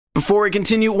Before we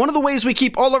continue, one of the ways we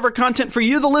keep all of our content for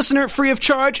you, the listener, free of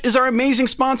charge is our amazing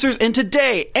sponsors, and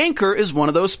today, Anchor is one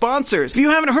of those sponsors. If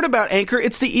you haven't heard about Anchor,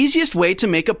 it's the easiest way to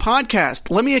make a podcast.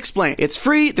 Let me explain. It's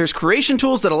free, there's creation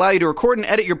tools that allow you to record and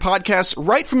edit your podcasts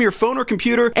right from your phone or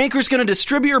computer. Anchor's going to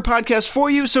distribute your podcast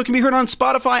for you so it can be heard on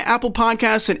Spotify, Apple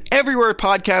Podcasts, and everywhere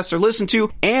podcasts are listened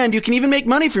to, and you can even make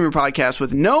money from your podcast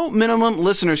with no minimum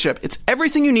listenership. It's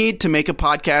everything you need to make a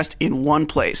podcast in one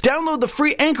place. Download the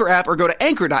free Anchor app or go to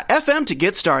anchor.fm to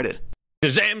get started.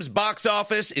 Shazam's box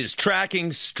office is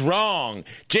tracking strong.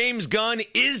 James Gunn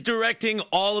is directing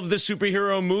all of the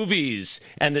superhero movies,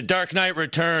 and The Dark Knight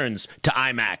returns to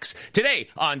IMAX. Today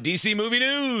on DC Movie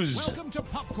News. Welcome to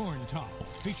Popcorn Talk,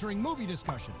 featuring movie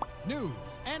discussion, news,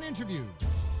 and interviews.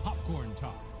 Popcorn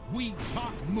Talk, we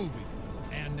talk movies.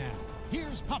 And now,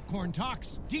 here's Popcorn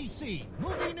Talk's DC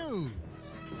Movie News.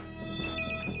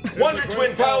 Wonder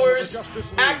Twin powers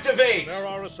activate.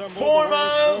 Form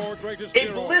of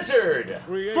a blizzard.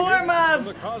 Form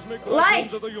of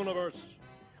lice.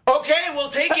 Okay, we'll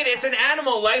take it. It's an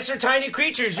animal. Lice are tiny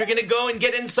creatures. You're going to go and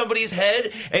get in somebody's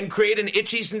head and create an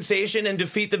itchy sensation and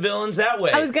defeat the villains that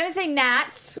way. I was going to say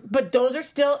gnats, but those are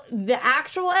still the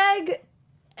actual egg,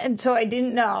 and so I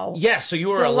didn't know. Yes, so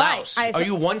you are a louse. Lice. Are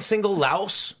you one single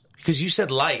louse? Because you said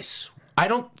lice. I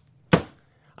don't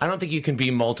think you can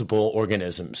be multiple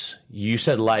organisms. You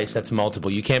said lice, that's multiple.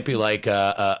 You can't be like a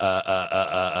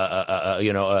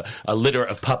litter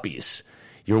of puppies.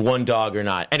 You're one dog or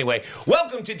not. Anyway,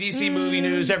 welcome to DC Movie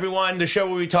News, everyone, the show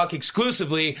where we talk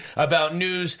exclusively about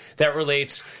news that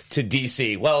relates to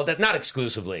DC. Well, not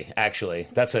exclusively, actually.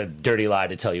 That's a dirty lie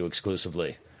to tell you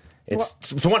exclusively.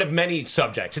 It's one of many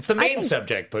subjects. It's the main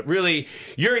subject, but really,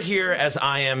 you're here, as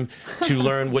I am, to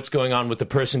learn what's going on with the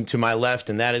person to my left,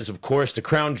 and that is, of course, the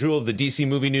crown jewel of the DC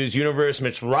Movie News universe,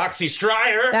 Miss Roxy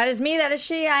Stryer. That is me, that is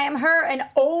she, I am her, and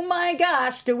oh my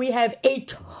gosh, do we have a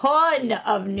ton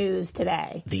of news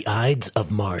today. The Ides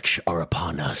of March are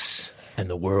upon us. And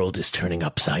the world is turning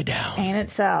upside down. Ain't it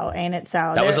so? Ain't it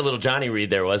so? That was a little Johnny Reed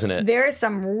there, wasn't it? There's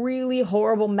some really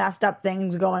horrible, messed up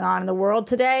things going on in the world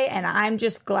today, and I'm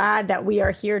just glad that we are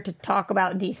here to talk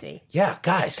about DC. Yeah,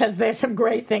 guys. Because there's some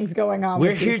great things going on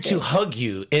We're with here DC. to hug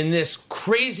you in this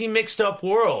crazy mixed up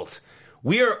world.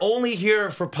 We are only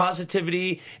here for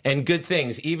positivity and good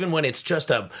things, even when it's just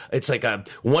it's like a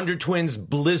Wonder Twins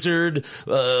blizzard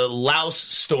louse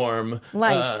storm.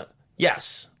 Lice.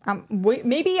 Yes.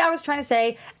 Maybe I was trying to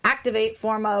say activate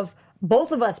form of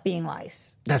both of us being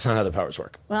lice. That's not how the powers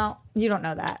work. Well, you don't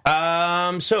know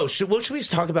that. So what should we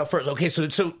talk about first? Okay,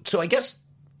 so I guess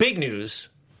big news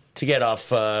to get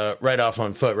off right off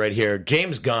on foot right here.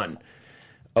 James Gunn,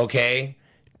 okay,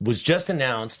 was just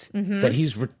announced that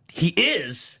he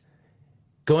is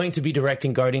going to be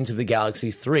directing Guardians of the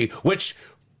Galaxy 3, which,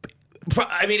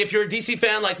 I mean, if you're a DC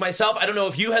fan like myself, I don't know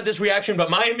if you had this reaction, but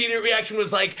my immediate reaction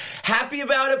was like happy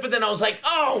about it, but then I was like,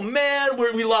 oh man,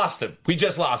 we lost him. We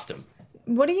just lost him.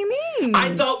 What do you mean? I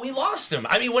thought we lost him.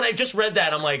 I mean, when I just read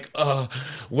that, I'm like,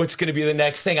 what's going to be the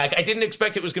next thing? I didn't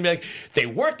expect it was going to be like, they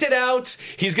worked it out.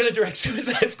 He's going to direct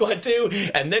Suicide Squad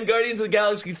 2 and then Guardians of the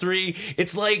Galaxy 3.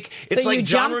 It's like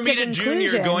John Romita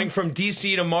Jr. going from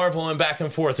DC to Marvel and back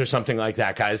and forth or something like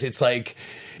that, guys. It's like,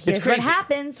 Here's it's crazy. what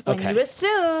happens when you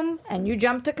assume and you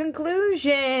jump to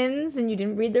conclusions and you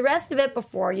didn't read the rest of it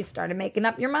before you started making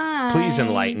up your mind. Please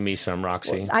enlighten me some,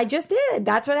 Roxy. Well, I just did.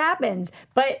 That's what happens.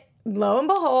 But lo and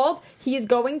behold, he's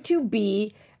going to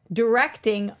be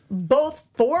directing both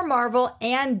for Marvel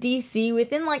and DC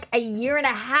within like a year and a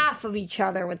half of each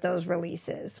other with those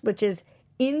releases, which is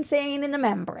insane in the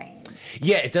membrane.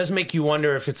 Yeah, it does make you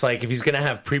wonder if it's like if he's going to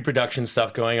have pre-production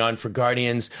stuff going on for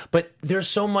Guardians, but there's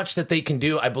so much that they can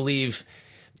do, I believe,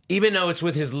 even though it's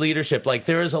with his leadership. Like,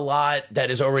 there is a lot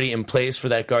that is already in place for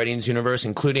that Guardians universe,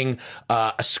 including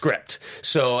a script.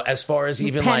 So as far as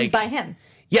even Penned by him.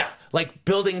 Yeah, like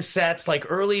building sets, like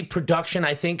early production,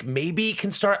 I think maybe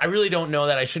can start. I really don't know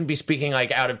that. I shouldn't be speaking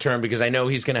like out of turn because I know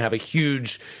he's going to have a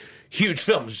huge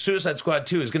film. Suicide Squad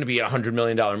 2 is going to be a $100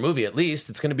 million movie at least.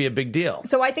 It's going to be a big deal.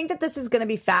 So I think that this is going to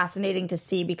be fascinating to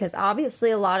see because obviously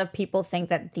a lot of people think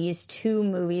that these two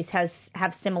movies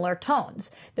have similar tones.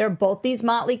 They're both these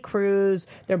motley crews.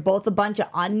 They're both a bunch of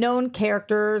unknown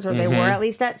characters, or they were at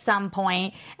least at some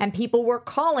point. And people were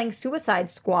calling Suicide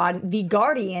Squad the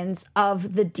Guardians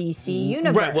of the DC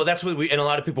universe. Right. Well, that's what and a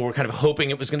lot of people were kind of hoping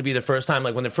it was going to be the first time.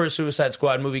 Like when the first Suicide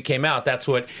Squad movie came out, that's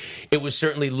what it was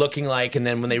certainly looking like. And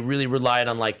then when they really relied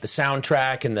on like the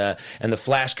soundtrack and the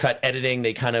flash cut editing,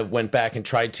 they kind of went back and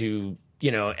tried to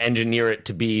engineer it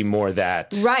to be more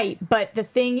that. Right. But the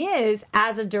thing is,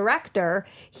 as a director,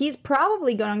 he's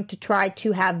probably going to try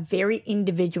to have very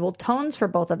individual tones for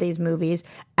both of these movies,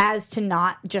 as to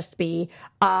not just be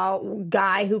a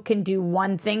guy who can do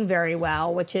one thing very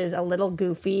well, which is a little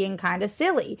goofy and kind of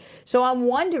silly. So I'm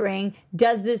wondering,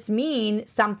 does this mean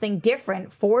something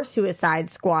different for Suicide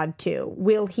Squad 2?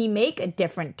 Will he make a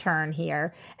different turn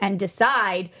here and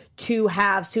decide to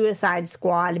have Suicide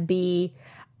Squad be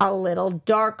a little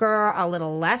darker, a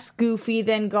little less goofy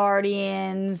than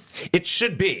Guardians? It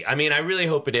should be. I mean, I really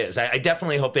hope it is. I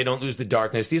definitely hope they don't lose the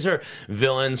darkness. These are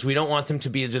villains. We don't want them to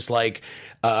be just like,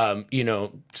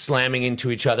 slamming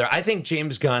into each other. I think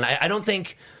James Gunn,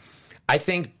 I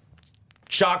think,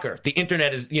 shocker, the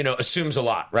internet is, assumes a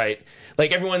lot, right?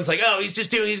 Like everyone's like, oh, he's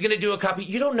going to do a copy.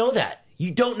 You don't know that. You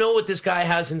don't know what this guy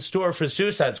has in store for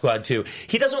Suicide Squad 2.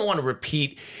 He doesn't want to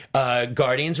repeat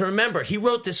Guardians. Remember, he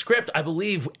wrote this script, I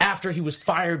believe, after he was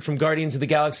fired from Guardians of the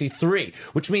Galaxy 3,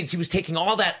 which means he was taking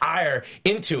all that ire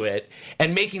into it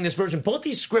and making this version. Both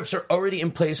these scripts are already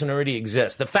in place and already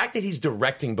exist. The fact that he's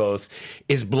directing both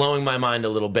is blowing my mind a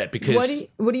little bit because...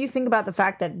 What do you think about the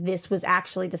fact that this was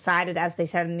actually decided, as they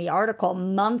said in the article,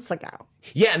 months ago?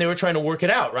 Yeah, and they were trying to work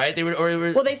it out, right?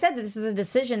 Well, they said that this is a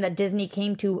decision that Disney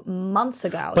came to months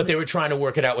ago. But they were trying to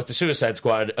work it out with the Suicide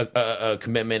Squad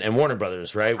commitment and Warner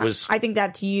Brothers, right? I think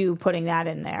that's you putting that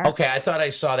in there. Okay, I thought I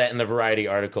saw that in the Variety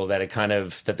article that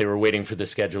that they were waiting for the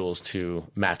schedules to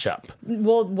match up.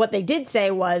 Well, what they did say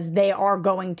was they are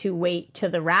going to wait to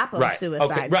the wrap of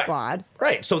Suicide Squad.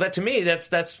 Right. So that to me,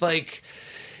 that's like,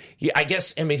 yeah, I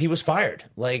guess, I mean, he was fired.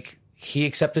 Like, he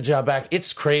accepted the job back.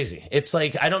 It's crazy. It's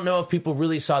like, I don't know if people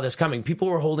really saw this coming. People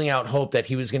were holding out hope that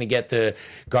he was going to get the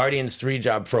Guardians 3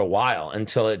 job for a while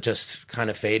until it just kind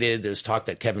of faded. There's talk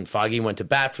that Kevin Feige went to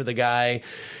bat for the guy,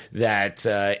 that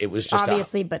it was just...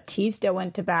 Obviously, Batista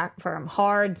went to bat for him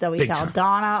hard. Zoe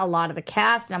Saldana, a lot of the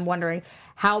cast. And I'm wondering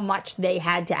how much they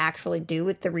had to actually do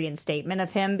with the reinstatement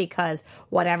of him, because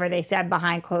whatever they said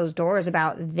behind closed doors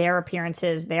about their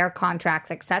appearances, their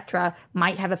contracts, etc.,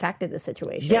 might have affected the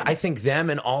situation. Yeah, I think them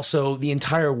and also the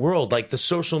entire world, like the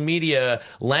social media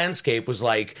landscape was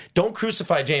like, don't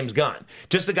crucify James Gunn.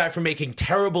 Just the guy for making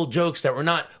terrible jokes that were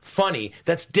not funny.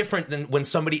 That's different than when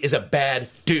somebody is a bad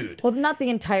dude. Well, not the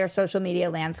entire social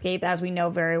media landscape. As we know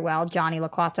very well, Johnny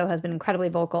LaQuasto has been incredibly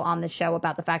vocal on the show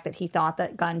about the fact that he thought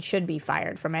that Gunn should be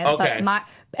fired from it. Okay. But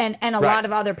and a lot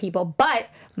of other people. But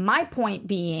my point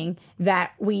being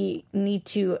that we need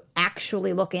to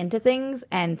actually look into things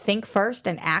and think first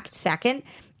and act second.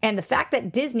 And the fact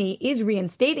that Disney is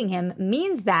reinstating him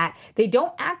means that it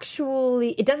doesn't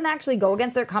actually go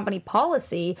against their company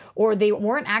policy, or they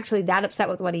weren't actually that upset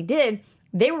with what he did.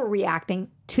 They were reacting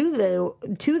to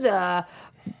the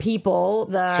people,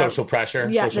 the social pressure,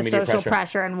 social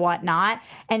pressure and whatnot.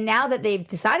 And now that they've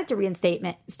decided to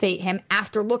reinstate him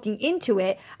after looking into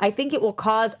it, I think it will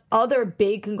cause other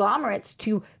big conglomerates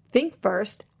to think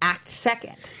first, act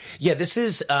second. Yeah, this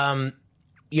is,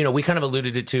 we kind of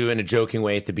alluded it to in a joking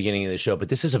way at the beginning of the show, but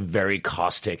this is a very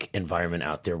caustic environment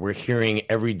out there. We're hearing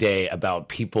every day about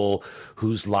people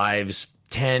whose lives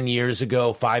 10 years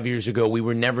ago, 5 years ago, we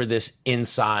were never this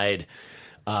inside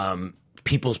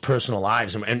people's personal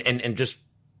lives and just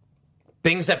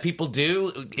things that people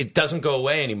do. It doesn't go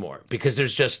away anymore because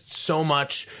there's just so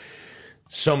much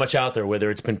out there,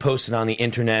 whether it's been posted on the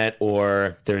internet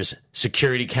or there's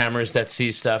security cameras that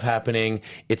see stuff happening.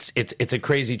 It's a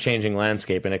crazy changing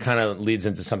landscape, and it kind of leads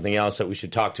into something else that we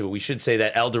should talk to. We should say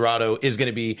that El Dorado is going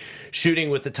to be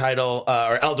shooting with the title,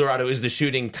 or El Dorado is the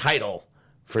shooting title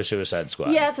for Suicide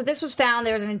Squad. Yeah, so this was found.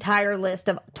 There was an entire list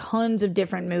of tons of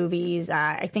different movies.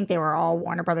 I think they were all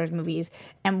Warner Brothers movies,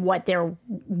 and what their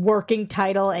working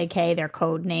title, aka their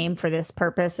code name for this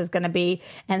purpose, is going to be.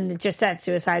 And it just said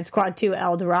Suicide Squad 2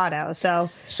 El Dorado. So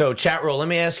chat roll, let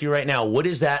me ask you right now, what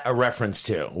is that a reference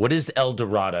to? What is El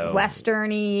Dorado?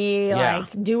 Western-y,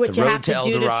 like do what you have to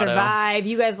do to survive.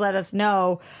 You guys let us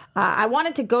know. I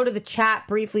wanted to go to the chat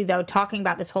briefly, though, talking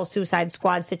about this whole Suicide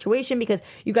Squad situation, because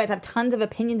you guys have tons of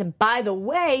opinions. And by the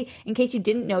way, in case you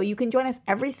didn't know, you can join us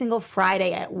every single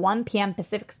Friday at 1 p.m.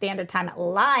 Pacific Standard Time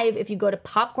live if you go to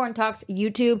Popcorn Talks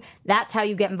YouTube. That's how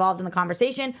you get involved in the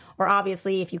conversation. Or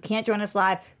obviously, if you can't join us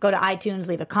live, go to iTunes,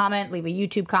 leave a comment, leave a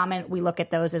YouTube comment. We look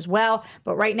at those as well.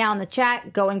 But right now in the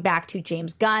chat, going back to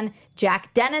James Gunn,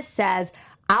 Jack Dennis says,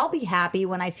 I'll be happy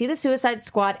when I see the Suicide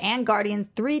Squad and Guardians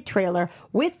 3 trailer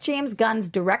with James Gunn's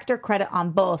director credit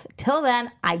on both. Till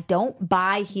then, I don't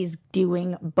buy he's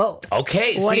doing both.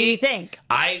 Okay, what do you think?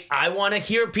 I want to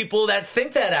hear people that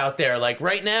think that out there. Like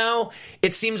right now,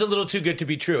 it seems a little too good to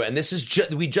be true. And this is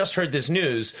we just heard this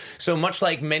news. So much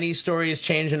like many stories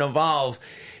change and evolve,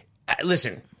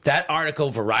 listen, that article,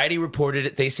 Variety reported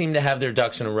it. They seem to have their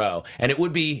ducks in a row. And it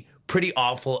would be pretty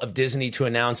awful of Disney to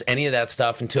announce any of that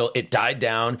stuff until it died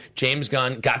down. James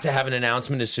Gunn got to have an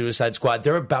announcement of Suicide Squad.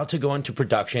 They're about to go into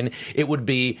production. It would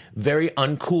be very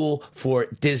uncool for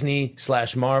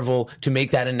Disney/Marvel to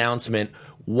make that announcement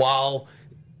while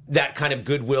that kind of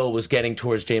goodwill was getting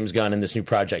towards James Gunn and this new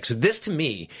project. So this, to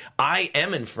me, I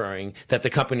am inferring that the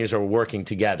companies are working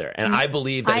together. And I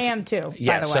believe that... I am too,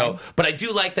 yeah, by the way. But I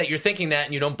do like that you're thinking that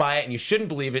and you don't buy it and you shouldn't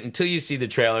believe it until you see the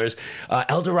trailers.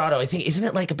 El Dorado, I think, isn't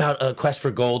it like about a quest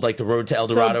for gold, like the Road to El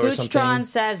Dorado or something? Butchtron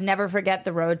says, never forget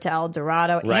the Road to El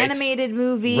Dorado. Right. Animated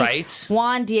movie. Right.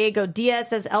 Juan Diego Diaz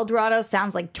says, El Dorado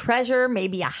sounds like Treasure,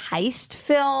 maybe a heist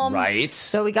film. Right.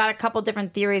 So we got a couple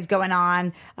different theories going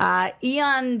on.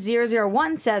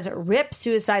 Eon001 says, rip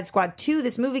Suicide Squad 2.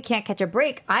 This movie can't catch a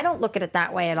break. I don't look at it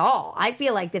that way at all. I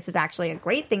feel like this is actually a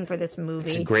great thing for this movie.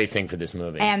 It's a great thing for this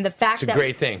movie. And the fact that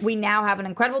great thing. We now have an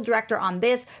incredible director on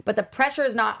this, but the pressure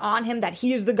is not on him that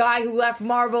he's the guy who left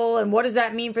Marvel, and what does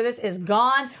that mean for this is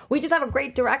gone. We just have a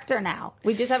great director now.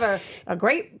 We just have a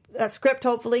great script,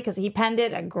 hopefully, because he penned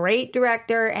it, a great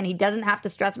director, and he doesn't have to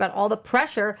stress about all the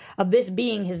pressure of this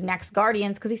being his next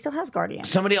Guardians, because he still has Guardians.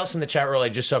 Somebody else in the chat room I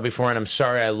just saw before, and I'm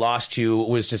sorry I lost you,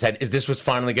 was just said, this was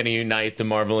finally going to unite the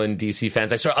Marvel and DC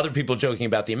fans. I saw other people joking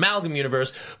about the amalgam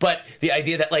universe, but the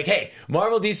idea that, like, hey,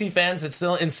 Marvel DC fans that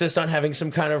still insist on having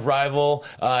some kind of rival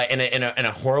in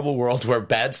a horrible world where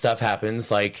bad stuff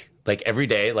happens, like every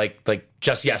day, like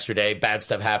just yesterday, bad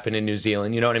stuff happened in New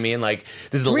Zealand. You know what I mean? Like,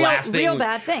 this is the last thing. Real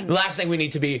bad things. The last thing we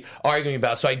need to be arguing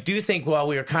about. So I do think, while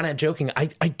we were kind of joking, I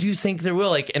do think there will,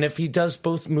 like, and if he does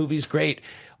both movies great,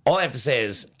 all I have to say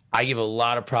is, I give a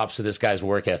lot of props to this guy's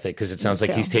work ethic, because it sounds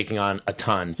like he's taking on a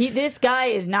ton. This guy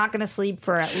is not going to sleep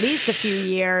for at least a few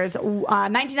years.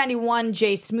 1991,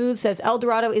 Jay Smooth says El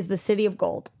Dorado is the city of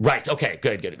gold. Right. Okay.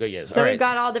 Good. Yes. So we've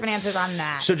got all different answers on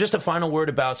that. So just a final word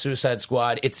about Suicide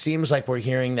Squad. It seems like we're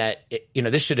hearing that,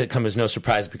 this should have come as no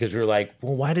surprise, because we were like,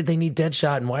 well, why did they need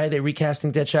Deadshot, and why are they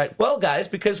recasting Deadshot? Well, guys,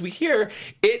 because we hear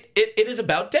it is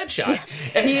about Deadshot.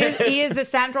 He is the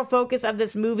central focus of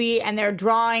this movie, and they're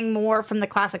drawing more from the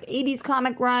classic 80s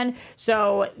comic run,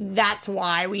 so that's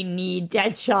why we need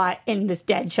Deadshot in this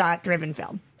Deadshot-driven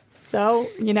film. So,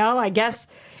 I guess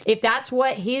if that's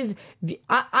what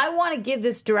I want to give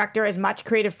this director as much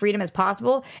creative freedom as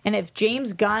possible, and if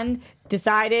James Gunn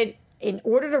decided, in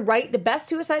order to write the best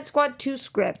Suicide Squad 2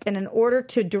 script, and in order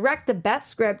to direct the best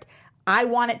script, I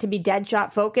want it to be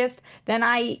Deadshot-focused, then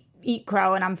I eat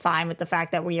crow, and I'm fine with the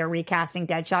fact that we are recasting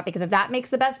Deadshot, because if that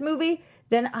makes the best movie,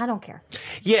 then I don't care.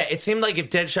 Yeah, it seemed like if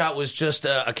Deadshot was just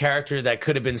a character that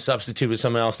could have been substituted with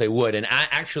someone else, they would. And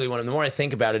the more I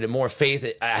think about it, the more faith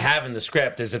I have in the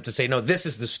script, as if to say, no, this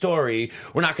is the story.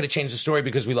 We're not going to change the story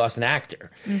because we lost an actor.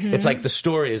 Mm-hmm. It's like the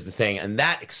story is the thing, and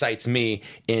that excites me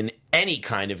in any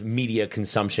kind of media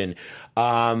consumption.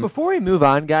 Before we move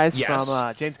on, guys, yes.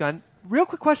 From James Gunn, real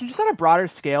quick question, just on a broader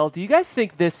scale, do you guys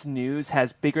think this news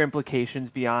has bigger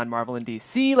implications beyond Marvel and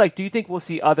DC? Like, do you think we'll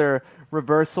see other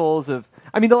reversals of...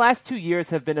 the last 2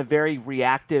 years have been a very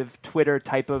reactive Twitter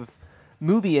type of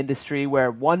movie industry where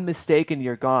one mistake and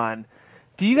you're gone.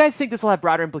 Do you guys think this will have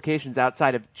broader implications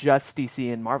outside of just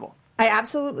DC and Marvel? I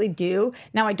absolutely do.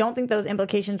 Now, I don't think those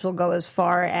implications will go as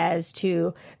far as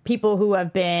to people who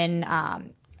have been...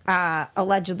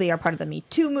 allegedly are part of the Me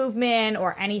Too movement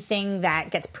or anything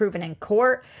that gets proven in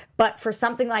court. But for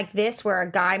something like this, where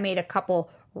a guy made a couple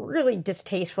really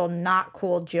distasteful, not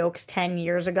cool jokes 10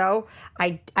 years ago,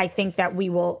 I think that we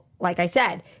will, like I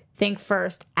said, think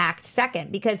first, act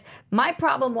second. Because my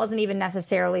problem wasn't even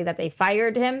necessarily that they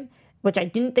fired him, which I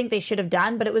didn't think they should have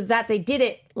done, but it was that they did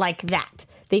it like that.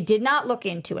 They did not look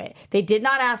into it. They did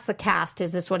not ask the cast,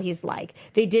 is this what he's like?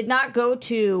 They did not go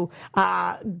to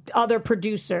other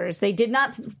producers. They did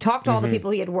not talk to all the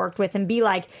people he had worked with and be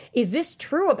like, is this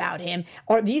true about him?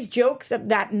 Are these jokes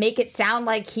that make it sound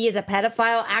like he is a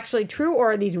pedophile actually true,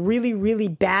 or are these really, really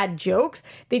bad jokes?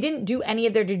 They didn't do any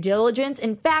of their due diligence.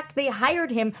 In fact, they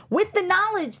hired him with the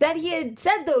knowledge that he had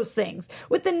said those things,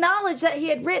 with the knowledge that he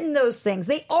had written those things.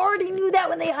 They already knew that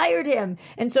when they hired him.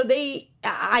 And so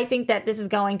I think that this is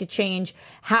going to change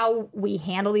how we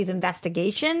handle these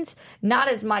investigations, not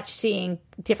as much seeing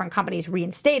different companies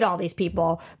reinstate all these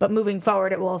people, but moving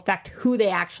forward, it will affect who they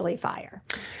actually fire.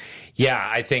 Yeah,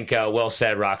 I think well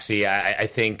said, Roxy. I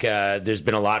think there's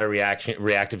been a lot of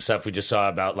reactive stuff we just saw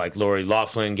about like Lori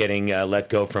Loughlin getting let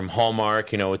go from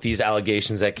Hallmark. With these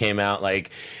allegations that came out,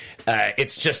 like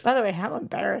it's just. By the way, how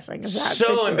embarrassing is that? So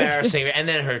situation? embarrassing, and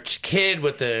then her kid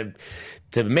with the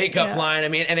makeup line. I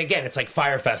mean, and again, it's like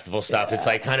Fire Festival stuff. Yeah. It's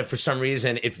like kind of for some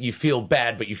reason, if you feel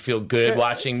bad, but you feel good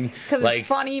watching like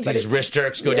funny, these wrist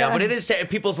jerks go down. But it is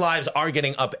people's lives are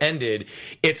getting upended.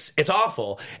 It's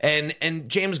awful. And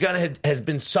James Gunn has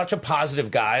been such a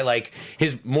positive guy. Like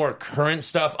his more current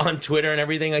stuff on Twitter and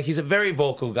everything. Like he's a very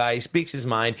vocal guy. He speaks his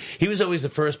mind. He was always the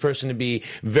first person to be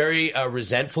very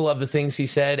resentful of the things he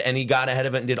said, and he got ahead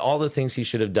of it and did all the things he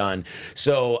should have done.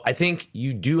 So I think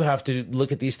you do have to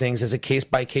look at these things as a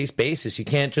case-by-case basis. You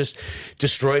can't just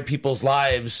destroy people's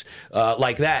lives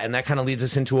like that. And that kind of leads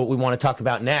us into what we want to talk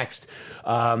about next.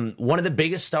 One of the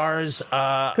biggest stars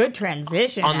good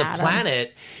transition on the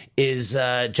planet is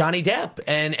Johnny Depp.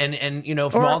 And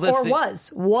from all the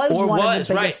was one of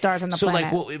the biggest stars on the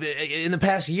planet. So like in the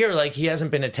past year, like he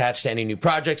hasn't been attached to any new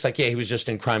projects. Like, yeah, he was just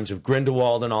in Crimes of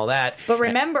Grindelwald and all that. But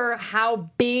remember how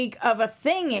big of a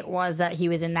thing it was that he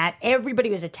was in that.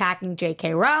 Everybody was attacking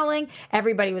J.K. Rowling.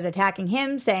 Everybody was attacking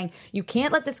him, saying, you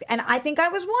can't let this... And I think I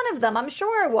was one of them. I'm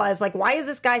sure I was. Like, why is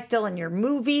this guy still in your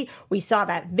movie? We saw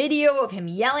that video of him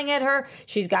yelling at her.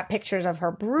 She's got pictures of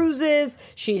her bruises.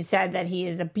 She said that he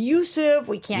is abusive.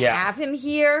 We can't have him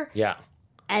here. Yeah.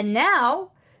 And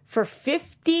now, for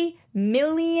 $50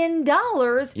 million,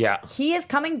 he is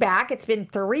coming back. It's been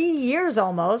 3 years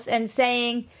almost, and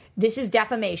saying... This is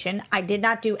defamation. I did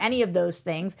not do any of those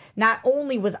things. Not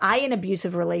only was I in an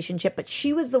abusive relationship, but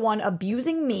she was the one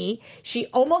abusing me. She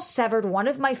almost severed one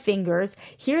of my fingers.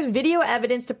 Here's video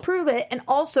evidence to prove it, and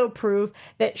also prove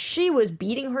that she was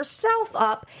beating herself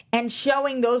up and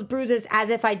showing those bruises as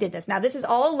if I did this. Now, this is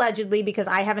all allegedly because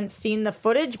I haven't seen the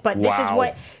footage, but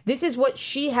this is what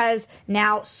she has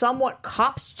now somewhat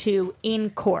copped to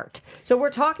in court. So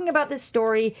we're talking about this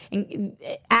story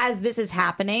as this is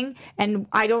happening, and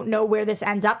I don't know where this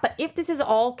ends up, but if this is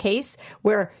all case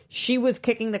where she was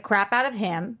kicking the crap out of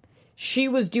him, she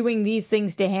was doing these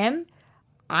things to him,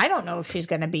 I don't know if she's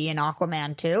going to be in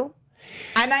Aquaman 2.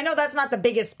 And I know that's not the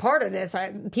biggest part of this.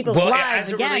 People's lives, as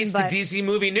it relates to DC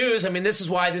movie news, I mean, this is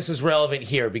why this is relevant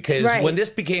here, because when this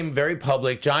became very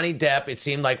public, Johnny Depp, it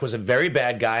seemed like, was a very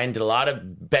bad guy and did a lot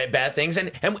of bad things,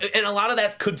 and a lot of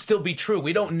that could still be true.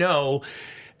 We don't know.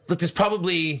 But there's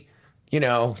probably...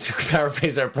 to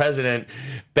paraphrase our president,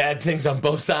 bad things on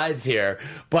both sides here.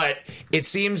 But it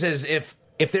seems as if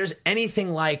there's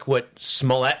anything like what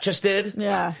Smollett just did,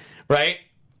 right?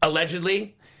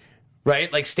 Allegedly, right?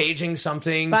 Like staging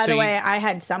something. By the way, I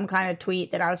had some kind of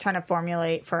tweet that I was trying to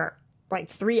formulate for like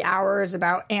 3 hours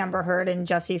about Amber Heard and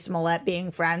Jussie Smollett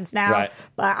being friends now,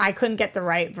 but I couldn't get the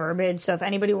right verbiage. So if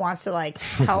anybody wants to like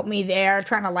help me there,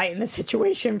 trying to lighten the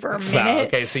situation for a minute. Wow,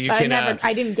 okay, so you can.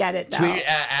 I didn't get it. Tweet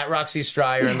at Roxy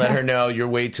Stryer and let her know your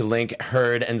way to link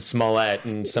Heard and Smollett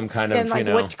and some kind of and like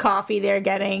which coffee they're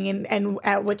getting and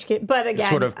at which but again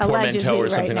sort of portmanteau or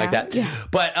something like that. Yeah.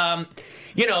 But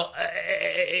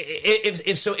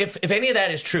if any of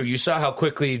that is true, you saw how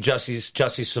quickly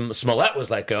Jussie Smollett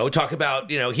was let go. Talk about,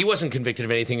 he wasn't convicted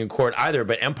of anything in court either,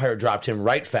 but Empire dropped him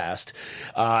right fast.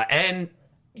 And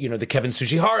the Kevin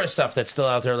Tsujihara stuff that's still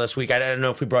out there last week. I don't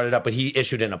know if we brought it up, but he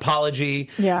issued an apology.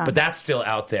 Yeah. But that's still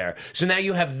out there. So now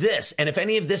you have this. And if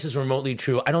any of this is remotely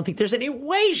true, I don't think there's any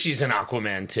way she's in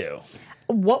Aquaman 2.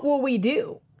 What will we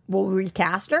do? Will we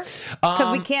recast her?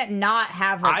 Because we can't not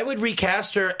have her. I would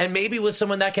recast her, and maybe with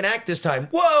someone that can act this time.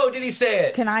 Whoa, did he say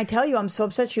it? Can I tell you, I'm so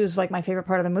upset she was like my favorite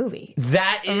part of the movie.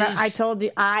 That is... I told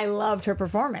you, I loved her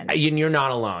performance. And you're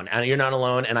not alone. And you're not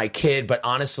alone, and I kid, but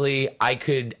honestly,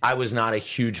 I was not a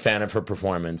huge fan of her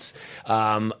performance.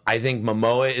 I think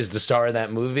Momoa is the star of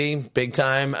that movie, big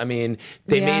time. I mean,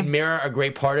 they made Mira a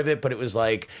great part of it, but it was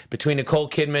like, between Nicole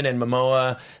Kidman and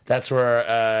Momoa, that's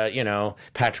where,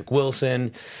 Patrick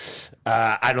Wilson...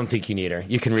 I don't think you need her.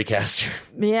 You can recast her.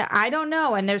 Yeah, I don't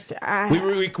know. And there's...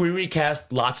 We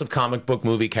recast lots of comic book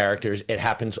movie characters. It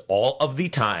happens all of the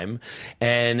time.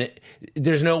 And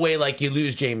there's no way, like, you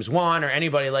lose James Wan or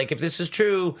anybody. Like, if this is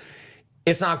true,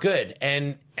 it's not good.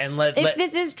 And if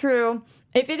this is true,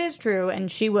 if it is true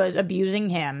and she was abusing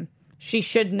him, she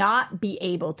should not be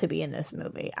able to be in this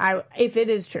movie. If it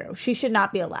is true, she should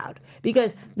not be allowed,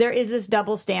 because there is this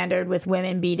double standard with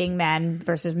women beating men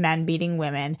versus men beating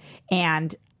women.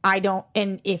 And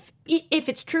if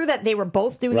it's true that they were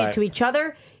both doing it to each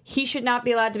other, he should not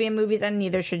be allowed to be in movies, and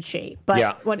neither should she.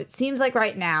 But what it seems like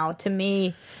right now to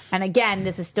me, and again,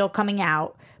 this is still coming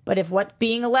out, but if what's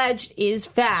being alleged is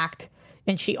fact,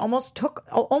 and she almost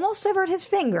severed his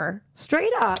finger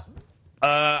straight up,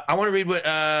 I want to read what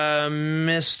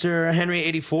Mr.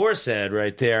 Henry84 said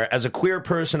right there. As a queer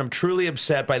person, I'm truly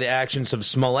upset by the actions of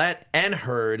Smollett and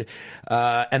Heard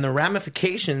and the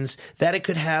ramifications that it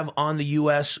could have on the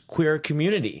U.S. queer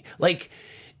community. Like,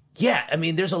 yeah, I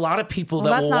mean, there's a lot of people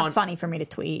that will want... That's not funny for me to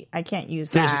tweet. I can't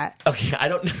use that. Okay, I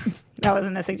don't... That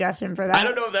wasn't a suggestion for that. I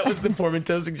don't know if that was the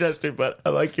Portmanteau suggestion, but I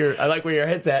like where your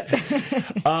head's at.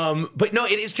 But no,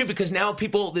 it is true because now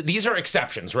people, these are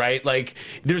exceptions, right? Like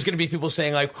there's going to be people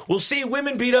saying like, well, see,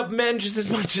 women beat up men just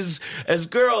as much as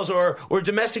girls, or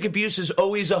domestic abuse is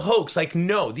always a hoax. Like,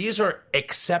 no, these are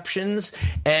exceptions,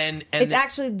 and it's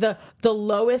actually the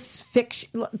lowest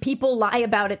fiction. People lie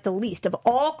about it the least of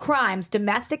all crimes.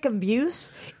 Domestic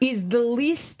abuse is the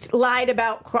least lied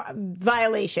about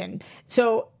violation.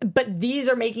 So, but these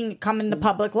are making it come in the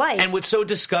public light. And what's so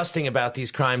disgusting about these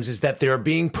crimes is that they're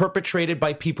being perpetrated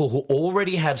by people who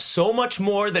already have so much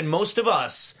more than most of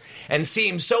us and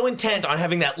seem so intent on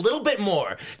having that little bit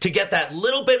more to get that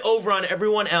little bit over on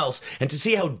everyone else and to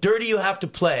see how dirty you have to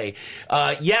play.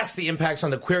 Yes, the impacts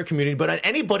on the queer community, but on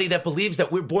anybody that believes that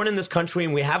we're born in this country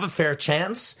and we have a fair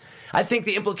chance, I think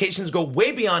the implications go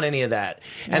way beyond any of that.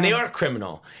 And they are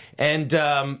criminal. And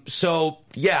so,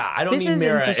 yeah, I don't need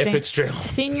Mira if it's true.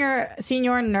 Senior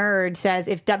Nerd says,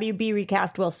 if WB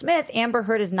recast Will Smith, Amber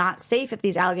Heard is not safe if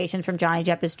these allegations from Johnny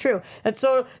Depp is true. That's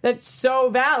so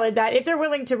valid that if they're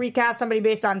willing to recast somebody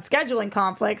based on scheduling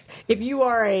conflicts, if you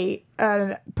are a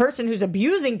person who's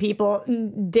abusing people,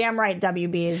 damn right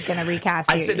WB is going to recast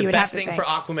you. I'd say the best thing for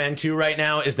Aquaman 2 right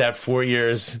now is that 4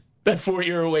 years, that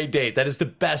 4-year away date. That is the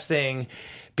best thing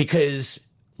because...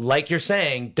 like you're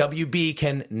saying, WB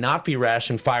can not be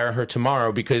rash and fire her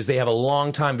tomorrow because they have a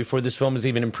long time before this film is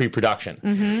even in pre-production.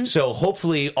 Mm-hmm. So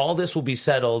hopefully all this will be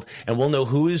settled and we'll know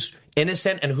who is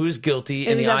innocent and who's guilty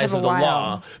in the eyes of the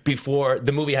law before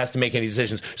the movie has to make any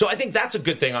decisions. So I think that's a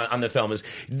good thing on the film is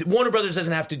Warner Brothers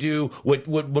doesn't have to do what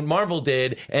Marvel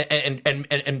did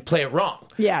and play it wrong.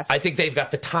 Yes. I think they've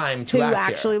got the time to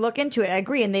actually look into it. I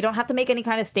agree. And they don't have to make any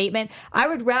kind of statement. I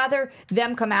would rather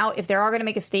them come out, if they are going to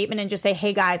make a statement, and just say,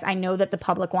 hey guys, I know that the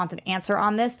public wants an answer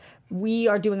on this. We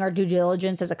are doing our due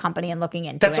diligence as a company and looking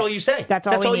into it. That's all you say. That's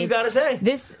all you got to say.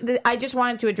 I just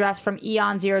wanted to address from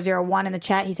Eon001 in the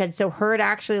chat. He said, so Heard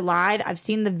actually lied. I've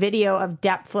seen the video of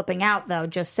Depp flipping out, though,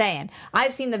 just saying.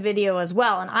 I've seen the video as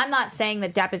well, and I'm not saying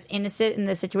that Depp is innocent in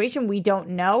this situation. We don't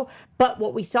know. But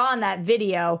what we saw in that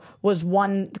video was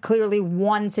clearly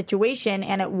one situation,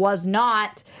 and it was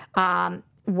not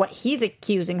what he's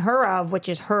accusing her of, which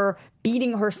is her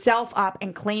beating herself up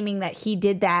and claiming that he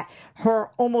did that, her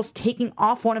almost taking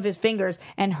off one of his fingers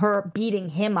and her beating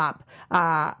him up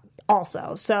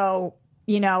also. So,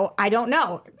 I don't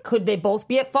know. Could they both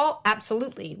be at fault?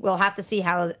 Absolutely. We'll have to see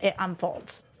how it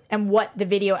unfolds and what the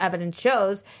video evidence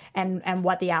shows and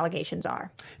what the allegations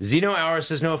are. Zeno Hour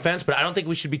says, no offense, but I don't think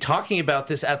we should be talking about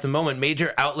this at the moment.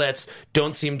 Major outlets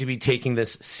don't seem to be taking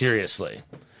this seriously.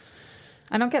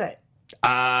 I don't get it.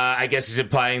 I guess he's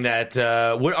implying that.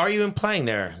 What are you implying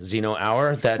there, Zeno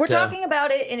Hour? That we're talking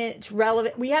about it in its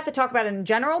relevant. We have to talk about it in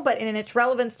general, but in its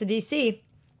relevance to DC,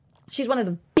 she's one of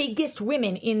the biggest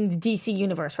women in the DC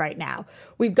universe right now.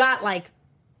 We've got 10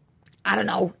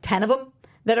 of them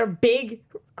that are big.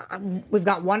 We've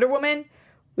got Wonder Woman.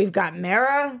 We've got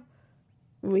Mara.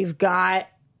 We've got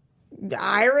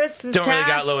Iris. Don't really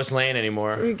got Lois Lane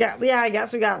anymore. I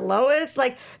guess we got Lois.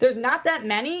 There's not that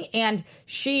many, and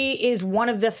she is one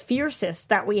of the fiercest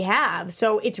that we have.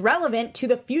 So it's relevant to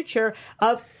the future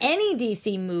of any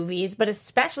DC movies, but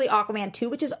especially Aquaman 2,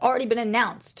 which has already been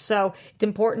announced. So it's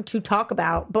important to talk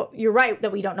about. But you're right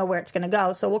that we don't know where it's going to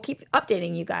go. So we'll keep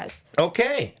updating you guys.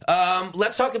 Okay.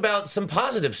 Let's talk about some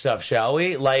positive stuff, shall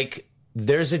we?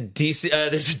 There's a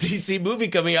DC movie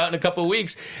coming out in a couple of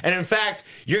weeks, and in fact,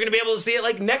 you're going to be able to see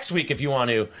it next week if you want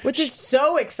to. Which is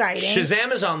so exciting.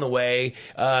 Shazam is on the way.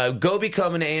 Go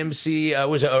become an AMC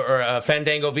or a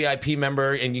Fandango VIP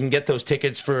member, and you can get those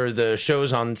tickets for the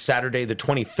shows on Saturday the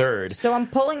 23rd. So I'm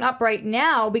pulling up right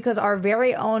now because our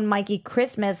very own Mikey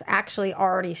Christmas actually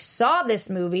already saw this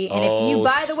movie, and if you,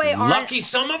 by the way, aren't lucky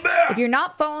summer bear, if you're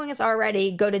not following us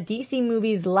already, go to DC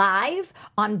Movies Live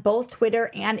on both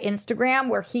Twitter and Instagram,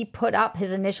 where he put up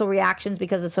his initial reactions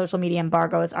because the social media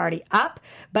embargo is already up.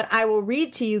 But I will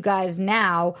read to you guys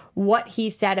now what he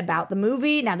said about the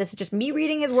movie. Now, this is just me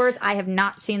reading his words. I have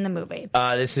not seen the movie.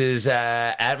 This is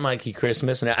at Mikey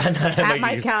Christmas. At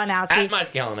Mike Kalinowski. At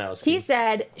Mike Kalinowski. He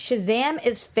said, Shazam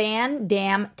is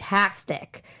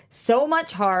fan-damn-tastic. So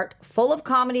much heart, full of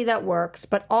comedy that works,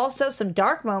 but also some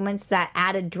dark moments that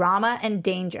added drama and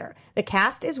danger. The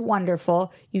cast is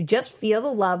wonderful. You just feel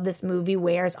the love this movie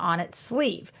wears on its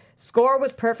sleeve. Score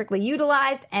was perfectly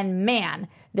utilized, and man,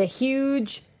 the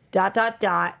huge ...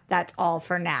 That's all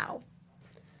for now.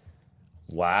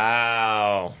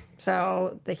 Wow.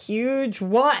 So the huge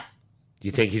what?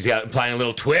 You think he's got applying a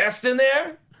little twist in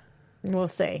there? We'll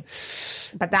see.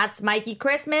 But that's Mikey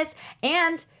Christmas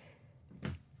and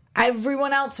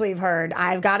everyone else we've heard.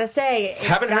 I've got to say,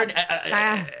 Haven't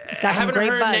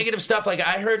heard buzz. negative stuff. Like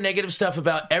I heard negative stuff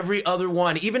about every other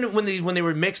one. Even when they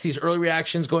were mixed, these early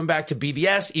reactions going back to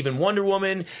BVS, even Wonder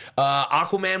Woman,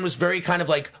 Aquaman was very kind of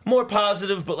like more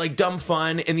positive, but like dumb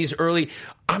fun in these early.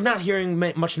 I'm not hearing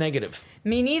much negative.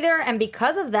 Me neither, and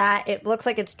because of that, it looks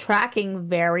like it's tracking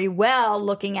very well,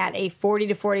 looking at a $40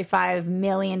 to $45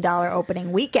 million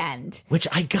opening weekend. Which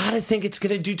I gotta think it's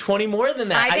gonna do 20 more than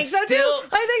that. I think so too.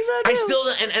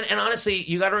 And honestly,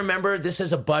 you gotta remember this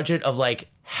is a budget of like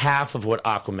half of what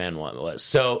Aquaman was.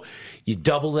 So you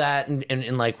double that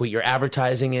in like what your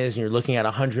advertising is, and you're looking at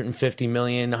 $150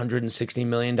 million, $160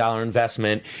 million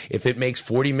investment. If it makes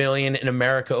 $40 million in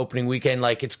America opening weekend,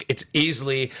 like it's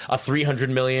easily a $300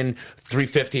 million,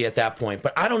 $350 at that point.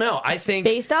 But I don't know. I think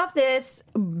based off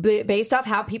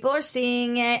how people are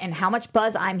seeing it and how much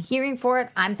buzz I'm hearing for it,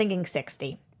 I'm thinking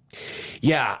 60.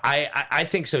 Yeah, I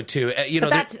think so too. But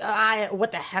that's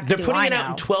what the heck? They're putting it out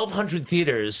in 1,200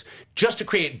 theaters just to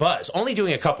create buzz. Only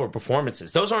doing a couple of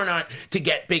performances. Those are not to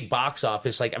get big box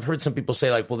office. Like I've heard some people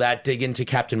say, like, will that dig into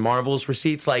Captain Marvel's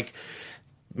receipts? Like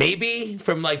maybe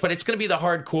but it's going to be the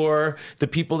hardcore, the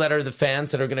people that are the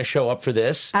fans that are going to show up for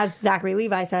this. As Zachary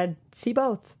Levi said, see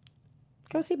both.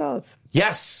 Go see both.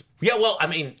 Yes. Yeah, well, I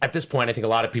mean, at this point, I think a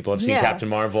lot of people have seen Captain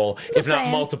Marvel, if not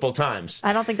multiple times.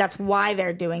 I don't think that's why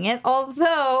they're doing it.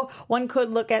 Although one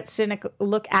could look at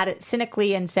it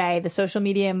cynically and say the social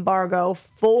media embargo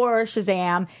for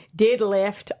Shazam did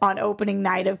lift on opening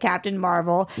night of Captain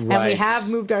Marvel, and we have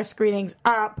moved our screenings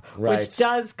up, which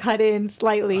does cut in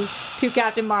slightly to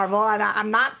Captain Marvel. And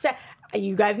I'm not saying,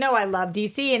 you guys know I love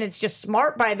DC, and it's just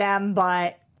smart by them,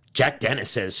 but Jack Dennis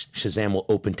says Shazam will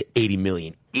open to 80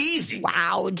 million. Easy.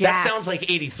 Wow, Jack. That sounds like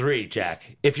 83,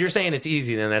 Jack. If you're saying it's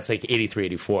easy, then that's like 83,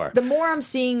 84. The more I'm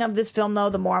seeing of this film, though,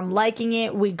 the more I'm liking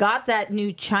it. We got that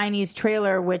new Chinese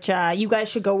trailer, which you guys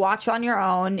should go watch on your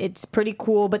own. It's pretty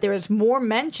cool, but there is more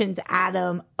mentions,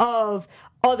 Adam, of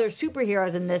other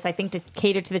superheroes in this, I think, to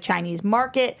cater to the Chinese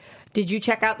market. Did you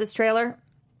check out this trailer?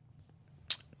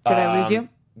 Did I lose you?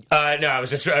 No, I was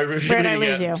just Where did I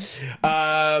lose you?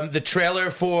 The trailer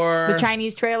for the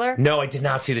Chinese trailer. No, I did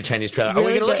not see the Chinese trailer. Really? Are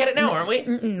we going to look at it now? Aren't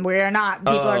we? We're not.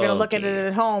 People are going to look at it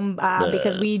at home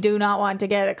because we do not want to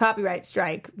get a copyright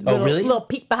strike. Really? Little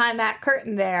peek behind that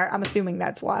curtain there. I'm assuming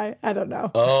that's why. I don't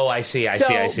know. Oh, I see.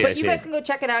 But you guys can go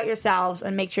check it out yourselves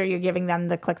and make sure you're giving them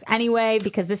the clicks anyway,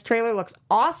 because this trailer looks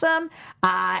awesome,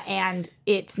 and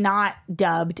it's not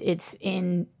dubbed. It's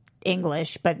in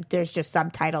English, but there's just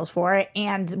subtitles for it,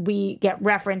 and we get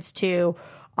reference to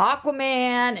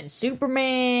Aquaman and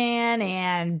Superman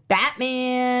and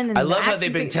Batman. And I love how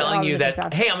they've been telling you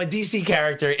that, hey, I'm a DC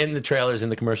character in the trailers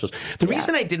and the commercials. The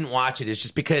reason I didn't watch it is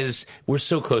just because we're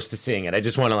so close to seeing it. I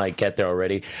just want to get there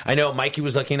already. I know Mikey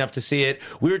was lucky enough to see it.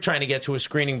 We were trying to get to a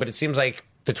screening, but it seems like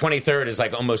the 23rd is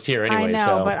almost here anyway. I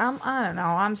know, but I don't know.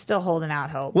 I'm still holding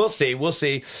out hope. We'll see. We do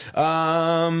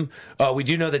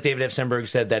know that David F. Sandberg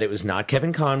said that it was not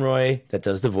Kevin Conroy that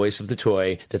does the voice of the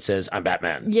toy that says, I'm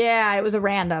Batman. Yeah, it was a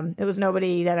random. It was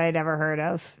nobody that I'd ever heard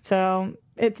of. So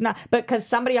it's not. But because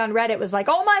somebody on Reddit was like,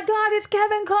 oh my God, it's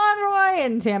Kevin Conroy.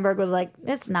 And Sandberg was like,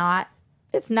 it's not.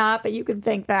 It's not, but you could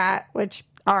think that, which,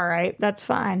 all right, that's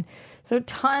fine. So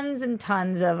tons and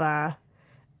tons of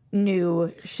new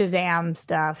Shazam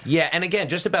stuff. Yeah, and again,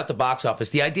 just about the box office,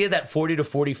 the idea that 40 to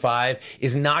 45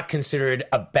 is not considered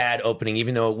a bad opening,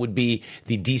 even though it would be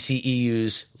the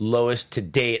DCEU's lowest to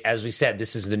date. As we said,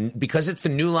 this is because it's the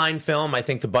New Line film, I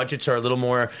think the budgets are a little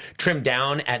more trimmed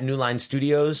down at New Line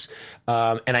Studios.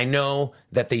 And I know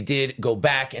that they did go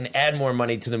back and add more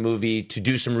money to the movie to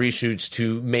do some reshoots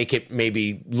to make it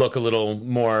maybe look a little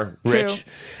more rich.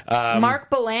 Mark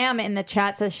Balam in the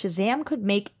chat says Shazam could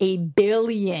make $1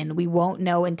 billion. We won't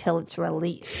know until it's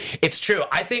released. It's true.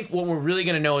 I think what we're really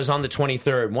going to know is on the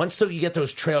 23rd. Once you get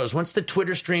those trailers, once the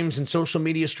Twitter streams and social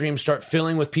media streams start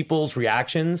filling with people's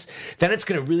reactions, then it's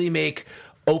going to really make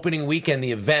opening weekend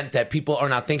the event that people are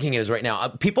not thinking it is right now.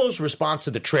 People's response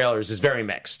to the trailers is very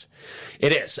mixed.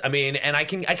 It is. I mean, and I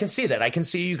can see that. I can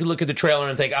see you can look at the trailer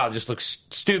and think, oh, it just looks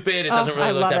stupid. It doesn't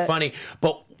really look that funny.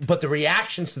 But but the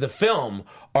reactions to the film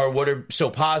are what are so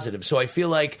positive. So I feel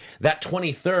like that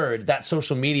 23rd, that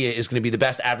social media is going to be the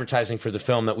best advertising for the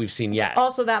film that we've seen yet.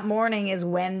 Also, that morning is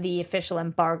when the official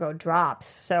embargo drops.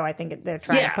 So I think they're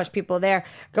trying to push people there.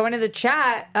 Going to the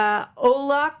chat,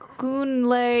 Ola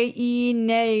Kunle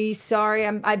Ine. Sorry,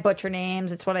 I butcher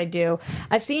names. It's what I do.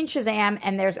 I've seen Shazam,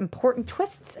 and there's important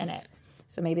twists in it.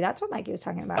 So maybe that's what Mikey was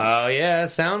talking about. Oh, yeah.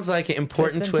 Sounds like an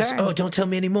important twist. Oh, don't tell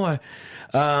me anymore.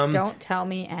 Don't tell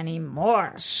me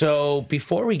anymore. So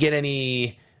before we get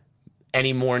any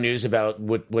more news about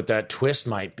what that twist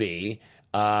might be,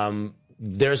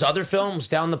 there's other films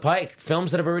down the pike,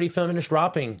 films that have already finished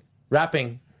wrapping,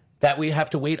 that we have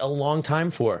to wait a long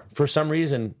time for some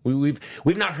reason. We've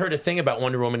not heard a thing about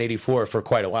Wonder Woman 84 for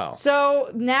quite a while. So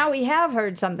now we have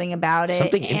heard something about it.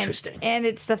 Something interesting. And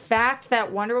it's the fact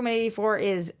that Wonder Woman 84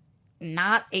 is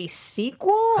not a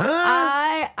sequel.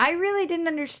 Huh? I really didn't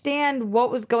understand what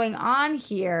was going on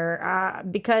here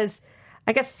because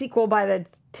I guess sequel by the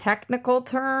technical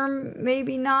term,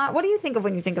 maybe not. What do you think of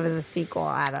when you think of it as a sequel,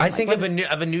 Adam? I think of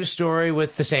a new story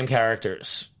with the same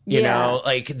characters. You know,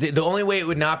 like the only way it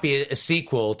would not be a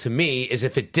sequel to me is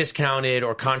if it discounted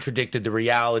or contradicted the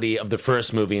reality of the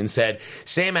first movie and said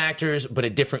same actors but a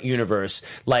different universe.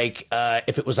 Like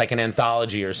if it was like an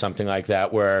anthology or something like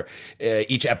that, where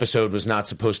each episode was not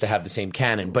supposed to have the same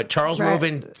canon. But Charles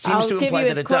Roven seems to imply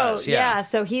that it does. Yeah.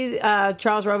 So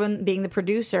Charles Roven, being the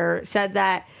producer, said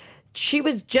that she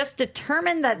was just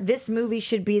determined that this movie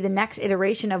should be the next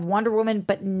iteration of Wonder Woman,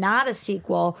 but not a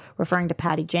sequel, referring to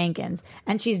Patty Jenkins.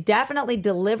 And she's definitely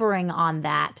delivering on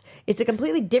that. It's a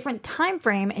completely different time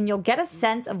frame, and you'll get a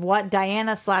sense of what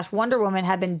Diana/Wonder Woman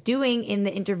had been doing in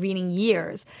the intervening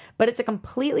years. But it's a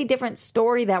completely different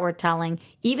story that we're telling,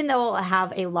 even though it'll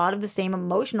have a lot of the same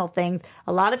emotional things,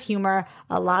 a lot of humor,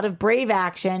 a lot of brave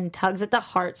action, tugs at the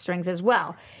heartstrings as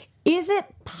well. Is it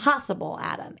possible,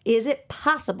 Adam? Is it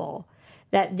possible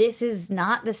that this is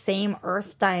not the same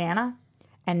Earth Diana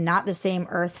and not the same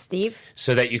Earth Steve?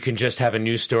 So that you can just have a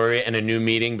new story and a new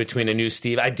meeting between a new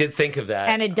Steve? I did think of that.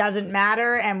 And it doesn't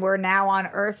matter, and we're now on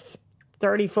Earth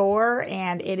 34,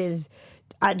 and it is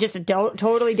just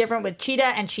totally different with Cheetah,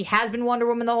 and she has been Wonder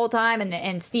Woman the whole time,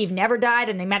 and Steve never died,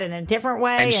 and they met in a different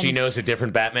way. And she knows a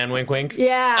different Batman, wink, wink?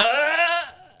 Yeah.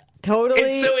 Totally.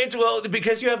 It's so well,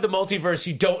 because you have the multiverse,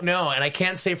 you don't know, and I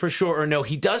can't say for sure or no.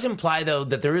 He does imply, though,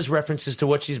 that there is references to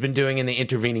what she's been doing in the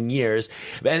intervening years,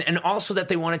 and also that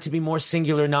they want it to be more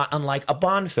singular, not unlike a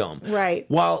Bond film. Right.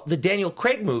 While the Daniel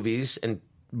Craig movies, and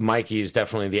Mikey is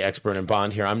definitely the expert in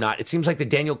Bond here, I'm not. It seems like the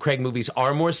Daniel Craig movies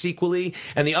are more sequel-y,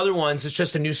 and the other ones, it's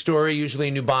just a new story, usually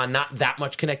a new Bond, not that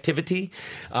much connectivity.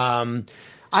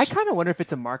 I kind of wonder if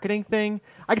it's a marketing thing.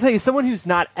 I can tell you, someone who's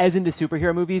not as into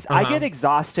superhero movies, I get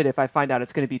exhausted if I find out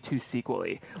it's going to be too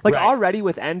sequel-y. Like, already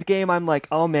with Endgame, I'm like,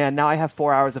 oh man, now I have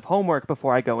 4 hours of homework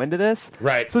before I go into this.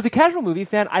 Right. So as a casual movie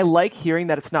fan, I like hearing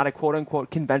that it's not a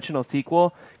quote-unquote conventional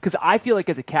sequel, because I feel like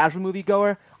as a casual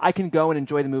moviegoer, I can go and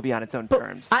enjoy the movie on its own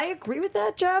terms. I agree with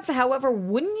that, Jeff. However,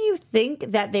 wouldn't you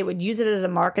think that they would use it as a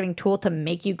marketing tool to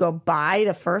make you go buy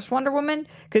the first Wonder Woman?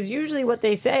 Because usually what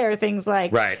they say are things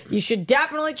like, you should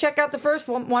definitely check out the first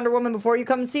Wonder Woman before you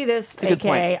come and see this,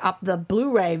 aka up the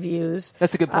Blu-ray views.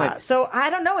 That's a good point. So I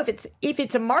don't know if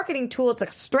it's a marketing tool. It's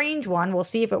a strange one. We'll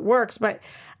see if it works, but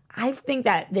I think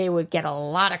that they would get a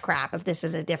lot of crap if this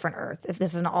is a different Earth, if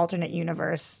this is an alternate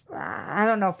universe. I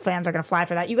don't know if fans are going to fly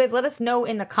for that. You guys let us know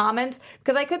in the comments,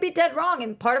 because I could be dead wrong.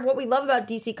 And part of what we love about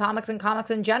DC Comics and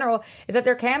comics in general is that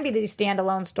there can be these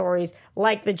standalone stories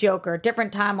like the Joker,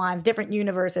 different timelines, different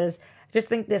universes. I just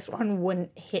think this one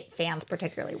wouldn't hit fans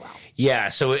particularly well. Yeah,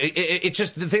 so it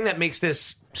just, the thing that makes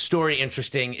this story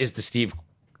interesting is the Steve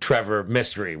Trevor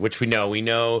mystery, which we know. We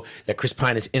know that Chris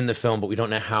Pine is in the film, but we don't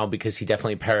know how, because he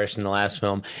definitely perished in the last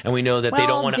film, and we know that they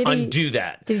don't want to undo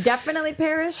that. Did he definitely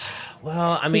perish?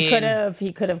 Well, I mean,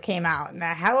 he could have came out and the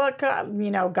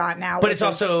helicopter, gotten out. But it's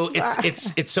also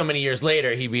it's so many years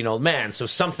later. He'd be an old man, so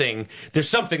there's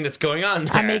something that's going on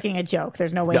there. I'm making a joke.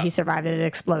 There's no way he survived it. It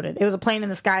exploded. It was a plane in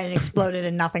the sky and it exploded,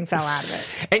 and nothing fell out of it.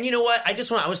 And you know what?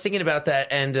 I was thinking about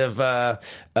that end of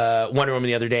Wonder Woman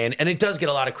the other day, and it does get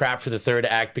a lot of crap for the third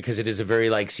act because it is a very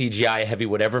like CGI heavy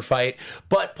whatever fight.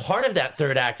 But part of that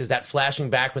third act is that flashing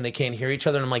back when they can't hear each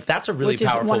other, and I'm like, that's a really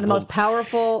powerful. Which is one of the most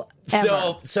powerful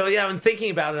So yeah, I'm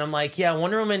thinking about it. I'm like, yeah,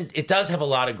 Wonder Woman. It does have a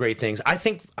lot of great things. I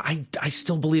think I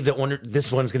still believe that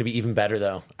this one's going to be even better,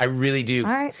 though. I really do.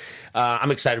 All right.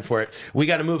 I'm excited for it. We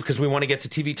got to move because we want to get to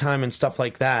TV time and stuff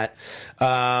like that. You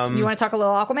want to talk a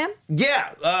little Aquaman?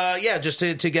 Yeah. Just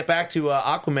to get back to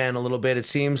Aquaman a little bit. It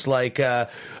seems like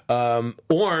Orm,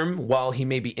 while he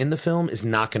may be in the film, is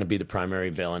not going to be the primary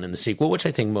villain in the sequel, which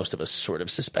I think most of us sort of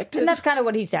suspected. And that's kind of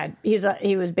what he said.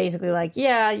 He was basically like,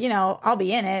 yeah, I'll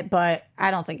be in it, but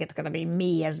I don't think it's going to be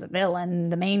me as the villain,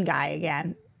 the main guy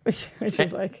again. Which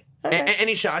is like, okay.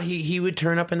 Any shot he would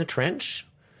turn up in the trench?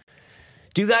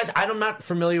 Do you guys? I'm not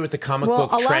familiar with the comic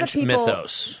book trench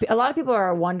mythos. A lot of people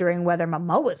are wondering whether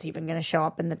Momoa's even going to show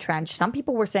up in the trench. Some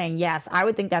people were saying yes. I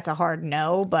would think that's a hard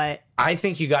no, but I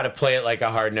think you got to play it like a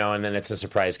hard no, and then it's a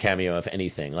surprise cameo, if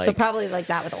anything. So probably like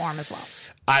that with Orm as well.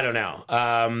 I don't know.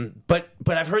 But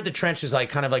I've heard the trench is like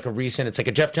kind of like it's like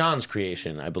a Jeff Johns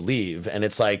creation, I believe. And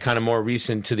it's like kind of more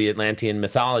recent to the Atlantean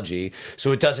mythology.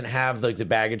 So it doesn't have like the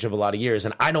baggage of a lot of years.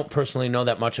 And I don't personally know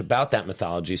that much about that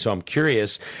mythology. So I'm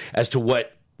curious as to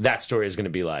what that story is going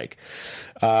to be like.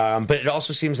 But it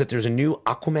also seems that there's a new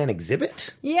Aquaman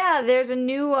exhibit. Yeah, there's a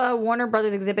new Warner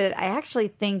Brothers exhibit. I actually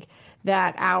think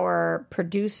that our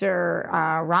producer,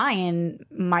 Ryan,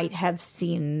 might have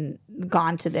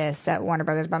gone to this at Warner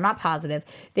Brothers, but I'm not positive.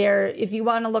 If you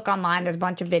want to look online, there's a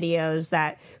bunch of videos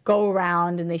that go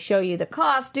around and they show you the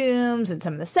costumes and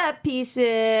some of the set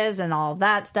pieces and all of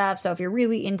that stuff. So if you're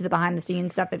really into the behind the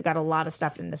scenes stuff, they've got a lot of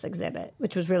stuff in this exhibit,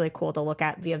 which was really cool to look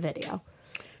at via video.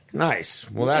 Nice.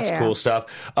 Well, that's cool stuff.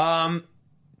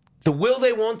 The will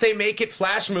they, won't they make it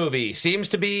Flash movie seems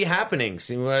to be happening.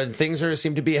 Things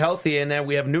seem to be healthy, and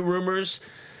we have new rumors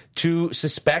to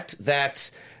suspect that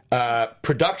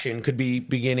production could be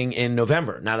beginning in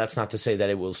November. Now, that's not to say that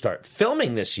it will start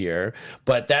filming this year,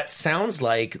 but that sounds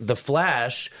like The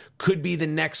Flash could be the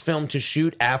next film to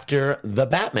shoot after The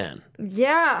Batman.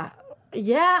 Yeah,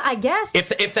 I guess.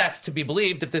 If that's to be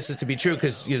believed, if this is to be true,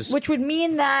 which would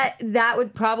mean that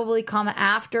would probably come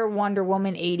after Wonder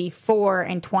Woman 84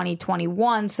 in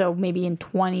 2021, so maybe in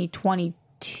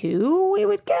 2022 we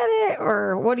would get it?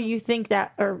 Or what do you think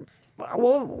or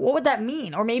what would that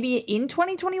mean? Or maybe in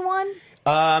 2021?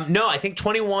 No, I think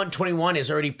 21 is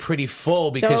already pretty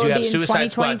full because you have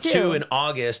Suicide Squad 2 in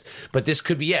August, but this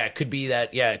could be, it could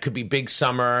be big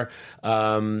summer,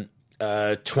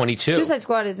 22. Suicide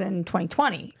Squad is in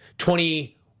 2020.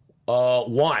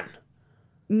 21.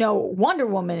 No, Wonder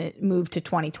Woman moved to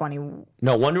 2020.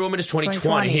 No, Wonder Woman is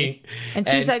 2020. And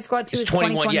Suicide Squad 2 is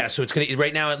 21. Yeah, so it's going to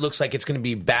right now it looks like it's going to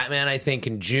be Batman, I think,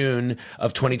 in June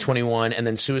of 2021, and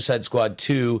then Suicide Squad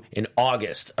 2 in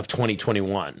August of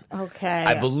 2021. Okay.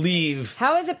 I believe.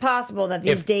 How is it possible that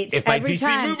these dates if every my DC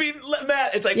time movie,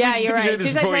 Matt, it's like yeah, you're right.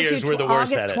 This 4 years we're the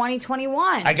worst August at it.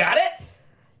 2021. I got it.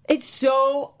 It's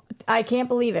so. I can't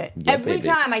believe it. Yeah, every baby.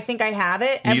 time I think I have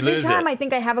it, every time I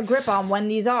think I have a grip on when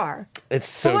these are. It's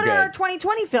so what good. are our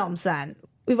 2020 films then?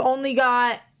 We've only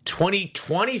got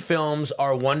 2020 films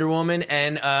are Wonder Woman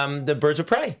and the Birds of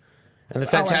Prey. And the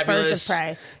fantabulous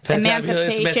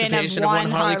Emancipation of one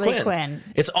Harley Quinn.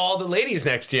 It's all the ladies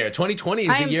next year. 2020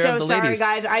 is the year of the ladies. I'm so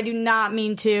sorry, guys. I do not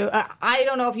mean to. I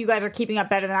don't know if you guys are keeping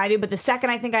up better than I do, but the second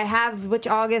I think I have which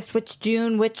August, which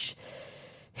June, which...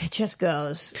 It just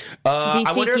goes.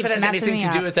 I wonder if it has anything to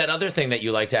do with that other thing that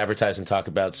you like to advertise and talk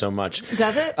about so much.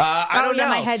 Does it? I don't know.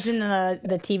 My head's in the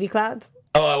TV clouds.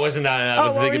 Oh, I wasn't. I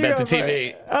was thinking about the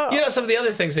TV. Oh. Some of the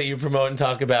other things that you promote and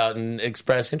talk about and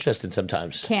express interest in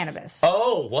sometimes. Cannabis.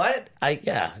 Oh, what?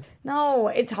 No,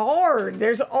 it's hard.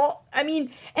 And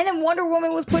then Wonder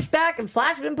Woman was pushed back, and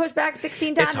Flash has been pushed back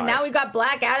 16 times, and now we've got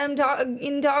Black Adam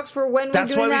in talks for when we're doing that.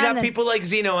 That's why we got people like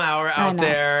Zeno Hour out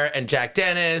there, and Jack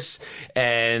Dennis,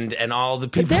 and all the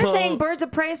people. But they're saying Birds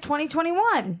of Prey is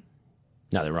 2021.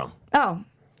 No, they're wrong. Oh.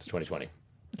 It's 2020.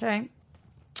 Okay.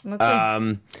 Let's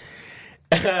see.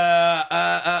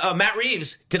 Matt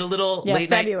Reeves did a little late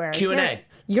night Q&A.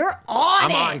 You're on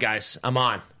I'm on, guys. I'm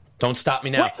on. Don't stop me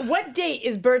now. What date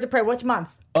is Birds of Prey? Which month?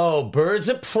 Oh, Birds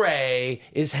of Prey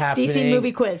is happening. DC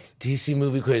Movie Quiz. DC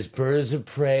Movie Quiz. Birds of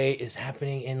Prey is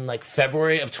happening in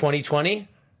February of 2020.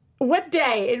 What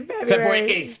day in February? February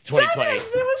 8th, 2020. 7th.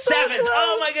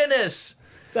 Oh, my goodness.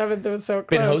 7th was so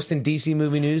close. Been hosting DC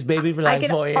Movie News, baby, for 4 years. I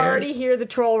can already hear the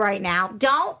troll right now.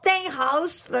 Don't they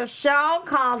host the show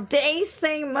called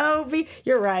DC Movie?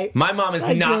 You're right. My mom is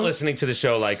not listening to the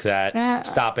show like that.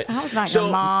 Stop it. I was not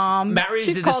your mom. Matt Reeves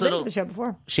She's did called this into the show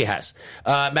before. She has.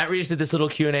 Matt Reeves did this little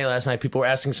Q&A last night. People were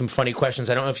asking some funny questions.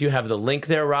 I don't know if you have the link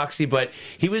there, Roxy, but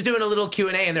he was doing a little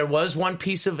Q&A, and there was one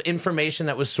piece of information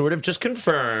that was sort of just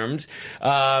confirmed.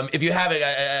 If you have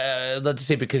it, let's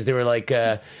see, because there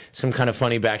were some kind of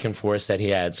funny back and forth that he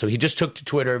had. So he just took to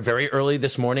Twitter very early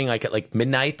this morning, like at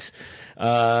midnight,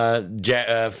 March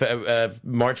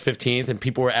 15th, and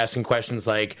people were asking questions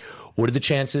like, what are the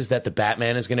chances that the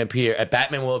Batman is going to appear?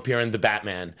 Batman will appear in The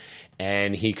Batman.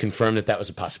 And he confirmed that was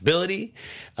a possibility.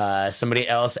 Somebody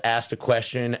else asked a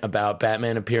question about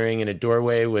Batman appearing in a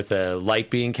doorway with a light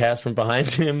being cast from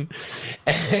behind him.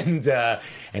 And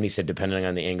he said, depending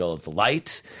on the angle of the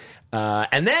light.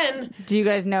 And then... Do you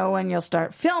guys know when you'll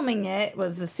start filming it?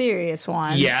 Was the serious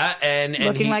one. Yeah. And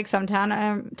looking like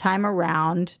sometime time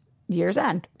around year's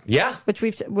end. Yeah. Which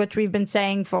we've been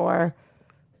saying for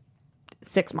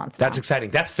 6 months now. That's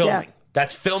exciting. That's filming. Yeah.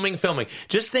 That's filming.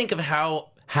 Just think of how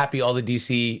happy all the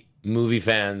DC movie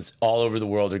fans all over the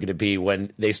world are going to be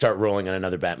when they start rolling on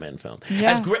another Batman film.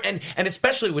 Yeah. And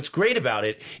especially what's great about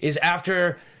it is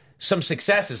after some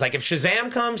successes, like if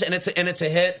Shazam comes and it's a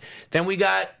hit, then we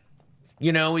got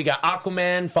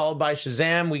Aquaman followed by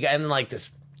Shazam. And then like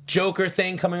this Joker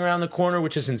thing coming around the corner,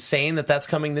 which is insane that's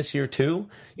coming this year too.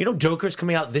 You know, Joker's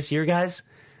coming out this year, guys.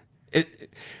 We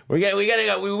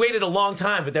waited a long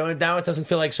time, but now it doesn't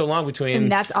feel like so long between.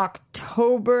 And that's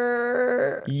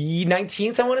October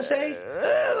 19th, I want to say.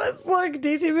 Let's look.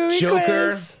 DC movie Joker.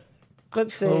 Quiz.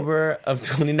 Let's see. October of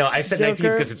 20. No, I said Joker.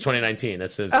 19th because it's 2019.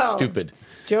 That's stupid.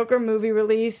 Joker movie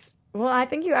release. Well, I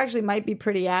think you actually might be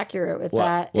pretty accurate with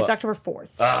that. It's October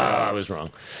 4th. I was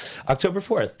wrong. October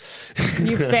 4th.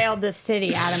 You failed the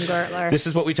city, Adam Gertler. This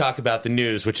is what we talk about, the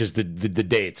news, which is the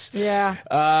dates. Yeah.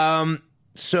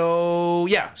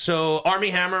 So Armie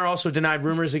Hammer also denied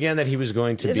rumors again that he was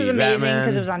going to be Batman. This was amazing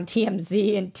because it was on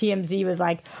TMZ, and TMZ was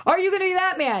like, "Are you going to be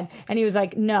Batman?" And he was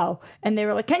like, "No." And they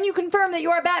were like, "Can you confirm that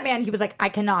you are Batman?" He was like, "I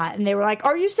cannot." And they were like,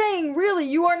 "Are you saying really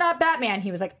you are not Batman?"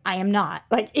 He was like, "I am not."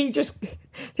 Like they just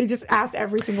asked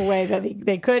every single way that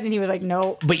they could, and he was like,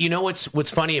 "No." But you know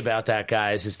what's funny about that,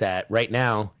 guys, is that right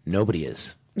now nobody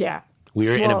is. Yeah. We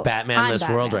are in a Batman-less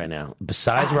world right now.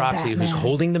 Besides Roxy, Batman. who's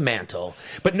holding the mantle.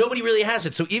 But nobody really has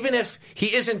it. So even if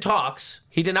he is in talks,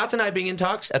 he did not deny being in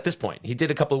talks at this point. He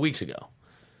did a couple of weeks ago.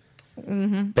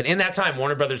 Mm-hmm. But in that time,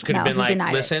 Warner Brothers could have been like,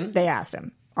 listen. They asked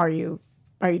him, are you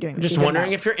doing this? Just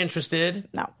wondering if you're interested.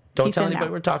 No. Don't tell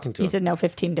anybody we're talking to him. He said no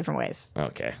 15 different ways.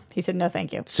 Okay. He said no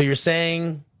thank you. So you're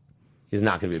saying he's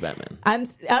not going to be Batman?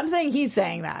 I'm saying he's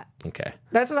saying that. Okay.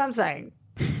 That's what I'm saying.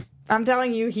 I'm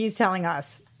telling you, he's telling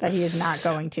us that he is not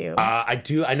going to.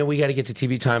 I know we got to get to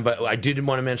TV time, but I did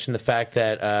want to mention the fact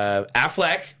that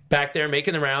Affleck, back there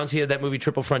making the rounds, he had that movie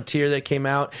Triple Frontier that came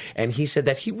out, and he said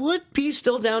that he would be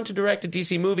still down to direct a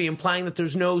DC movie, implying that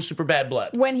there's no super bad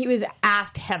blood. When he was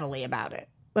asked heavily about it.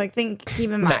 Like,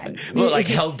 keep in mind. Well, like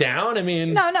held down? I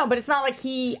mean... No, but it's not like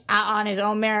he, on his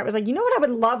own merit, was like, you know what I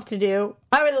would love to do?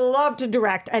 I would love to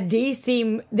direct a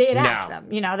DC... They had asked him.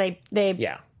 You know,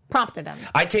 they prompted him.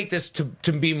 I take this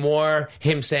to be more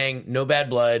him saying, no bad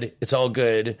blood, it's all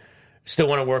good, still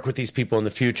want to work with these people in the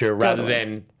future, rather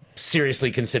than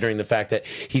seriously considering the fact that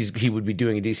he would be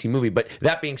doing a DC movie. But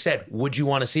that being said, would you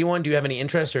want to see one? Do you have any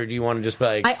interest, or do you want to just be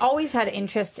like... I always had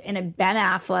interest in a Ben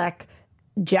Affleck,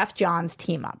 Jeff Johns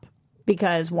team up,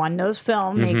 because one knows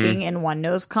filmmaking and one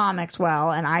knows comics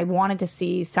well, and I wanted to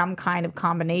see some kind of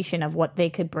combination of what they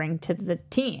could bring to the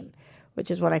team,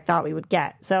 which is what I thought we would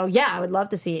get. So, yeah, I would love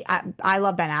to see. I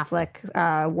love Ben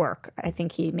Affleck work. I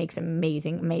think he makes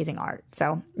amazing art.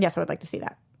 So, yes, I would like to see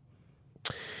that.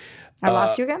 I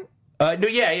lost you again? No,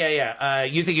 yeah.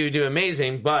 You think you would do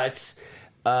amazing, but...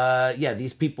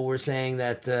 these people were saying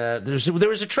that there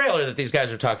was a trailer that these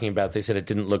guys were talking about. They said it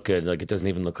didn't look good. Like, it doesn't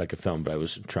even look like a film, but I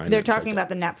was trying They're talking about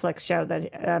the Netflix show,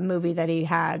 movie that he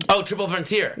had. Oh, Triple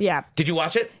Frontier. Yeah. Did you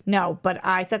watch it? No, but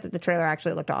I thought that the trailer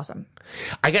actually looked awesome.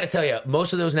 I got to tell you,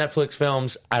 most of those Netflix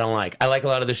films, I don't like. I like a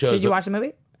lot of the shows. Did you watch the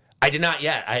movie? I did not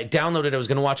yet. I downloaded it. I was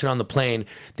going to watch it on the plane.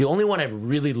 The only one I've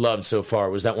really loved so far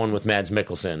was that one with Mads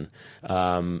Mikkelsen.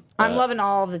 I'm loving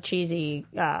all of the cheesy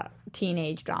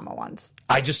teenage drama ones.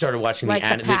 I just started watching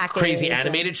the crazy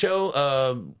animated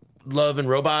show, Love and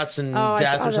Robots and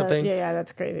Death or something. Yeah,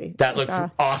 that's crazy. That looked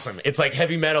awesome. It's like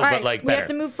heavy metal, but like better. We have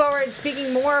to move forward.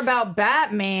 Speaking more about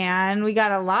Batman, we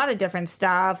got a lot of different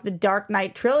stuff. The Dark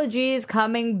Knight trilogy is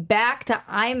coming back to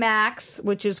IMAX,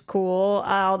 which is cool.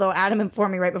 Although Adam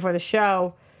informed me right before the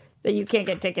show that you can't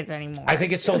get tickets anymore. I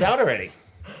think it's sold out already.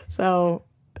 So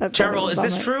that's Cheryl, is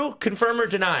this true? Confirm or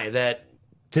deny that?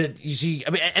 You see, I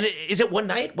mean, and is it one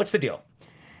night? What's the deal?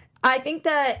 I think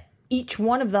that each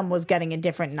one of them was getting a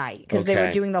different night because they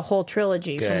were doing the whole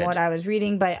trilogy from what I was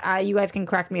reading. But you guys can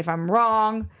correct me if I'm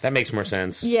wrong. That makes more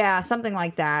sense. Yeah, something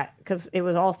like that because it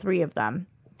was all three of them.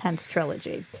 hence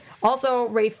trilogy. Also,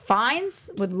 Ray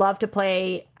Fiennes would love to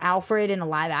play Alfred in a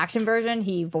live-action version.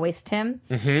 He voiced him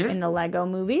in the Lego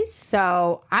movies.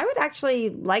 So I would actually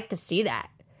like to see that.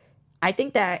 I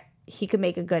think that he could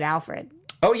make a good Alfred.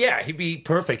 Oh, yeah, he'd be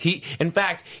perfect. In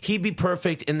fact, he'd be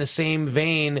perfect in the same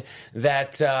vein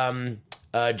that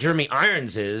Jeremy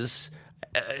Irons is.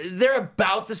 They're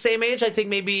about the same age. I think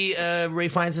maybe Ray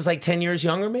Fiennes is like 10 years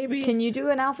younger, maybe. Can you do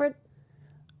an Alfred?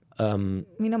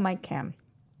 Mike can.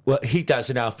 Well, he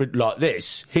does an Alfred like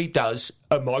this. He does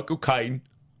a Michael Caine,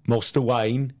 Master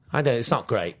Wayne. I know, it's not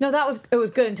great. No, it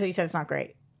was good until you said it's not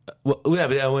great. Well, yeah,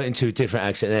 but I went into a different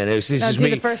accent then. This is do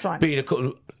me the first one.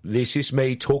 This is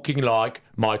me talking like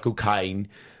Michael Caine.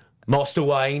 Master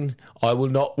Wayne, I will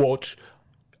not watch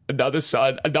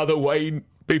another Wayne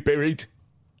be buried.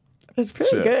 It's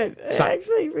pretty good. I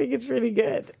actually think it's pretty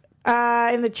good.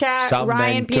 In the chat, Some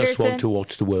Ryan men Peterson just want to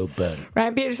watch the world burn.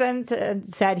 Ryan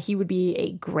Peterson said he would be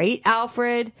a great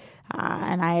Alfred,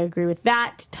 and I agree with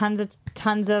that. Tons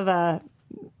of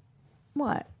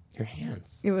what? Your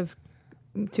hands. It was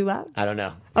too loud? I don't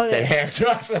know. Oh, Said hands to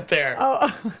us up there.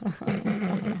 Oh.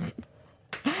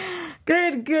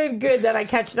 Good that I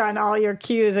catched on all your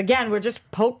cues. Again, we're just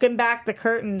poking back the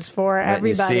curtains for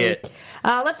everybody. See it.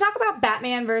 Let's talk about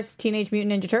Batman versus Teenage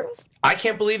Mutant Ninja Turtles. I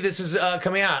can't believe this is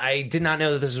coming out. I did not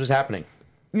know that this was happening.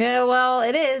 Yeah, well,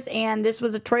 it is, and this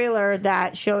was a trailer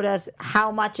that showed us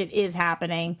how much it is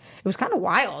happening. It was kind of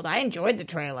wild. I enjoyed the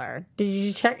trailer. Did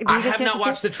you check? I have not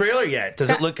watched the trailer yet. Does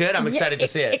it look good? I'm excited to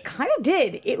see it. It kind of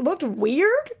did. It looked weird,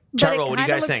 but General, it what do you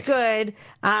kind of guys looked think? good.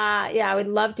 I would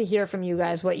love to hear from you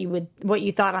guys what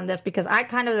you thought on this, because I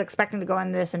kind of was expecting to go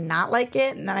on this and not like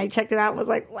it, and then I checked it out and was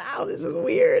like, wow, this is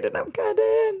weird, and I'm kind of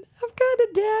in. I'm kind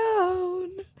of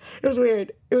down. It was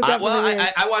weird. It was definitely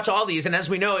weird. I watch all these, and as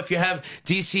we know, if you have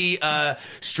DC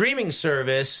streaming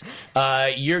service,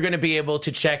 you're going to be able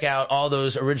to check out all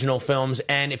those original films.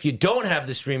 And if you don't have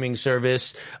the streaming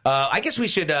service, I guess we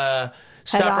should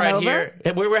stop right over.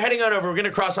 here. We're heading on over. We're going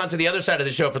to cross onto the other side of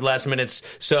the show for the last minutes.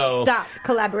 So Stop,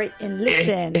 collaborate, and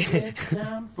listen. It's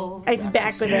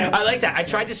back with it. I like that. I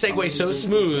tried to segue so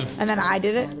smooth, And then I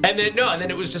did it. and then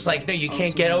it was just like, no, you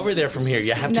can't get over there from here.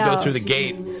 You have to go through the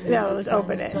gate. No, it was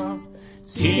open it.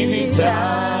 TV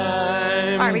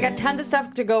time. All right, we got tons of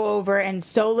stuff to go over and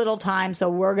so little time, so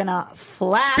we're gonna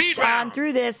flash Speed round. on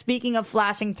through this. Speaking of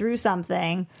flashing through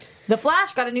something, The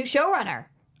Flash got a new showrunner.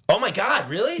 Oh my God!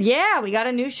 Really? Yeah, we got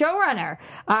a new showrunner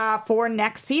for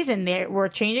next season. We're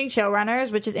changing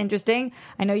showrunners, which is interesting.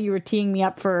 I know you were teeing me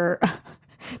up for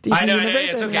DC I know, Universe,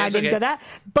 it's and okay, I it's didn't okay. go that.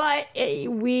 But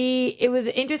it was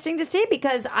interesting to see,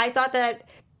 because I thought that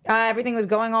everything was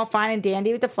going all fine and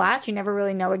dandy with The Flash. You never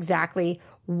really know exactly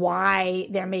why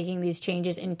they're making these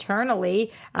changes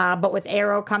internally. But with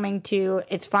Arrow coming to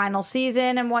its final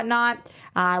season and whatnot,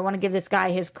 I want to give this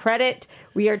guy his credit.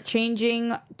 We are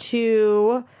changing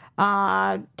to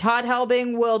Todd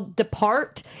Helbing will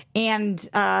depart, and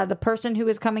the person who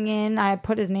is coming in, I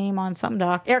put his name on some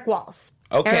doc, Eric Wallace.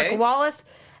 Okay. Eric Wallace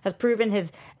has proven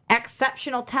his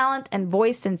exceptional talent and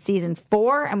voice in season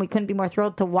 4, and we couldn't be more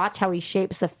thrilled to watch how he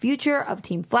shapes the future of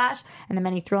Team Flash and the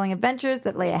many thrilling adventures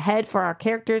that lay ahead for our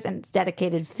characters and its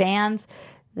dedicated fans.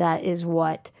 That is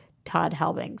what Todd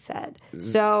Helbing said.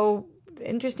 So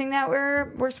interesting that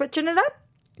we're switching it up.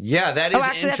 Yeah, that is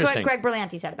Actually, interesting. that's what Greg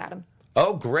Berlanti said about him.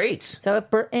 Oh, great. So if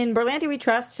in Berlanti we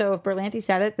trust, so if Berlanti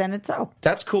said it, then it's so.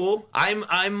 That's cool.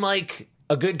 I'm like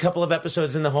a good couple of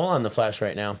episodes in the hole on The Flash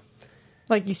right now.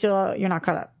 Like you're not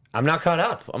caught up. I'm not caught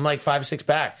up. I'm like 5 or 6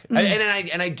 back. And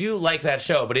I do like that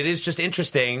show, but it is just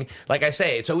interesting. Like I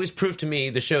say, it's always proof to me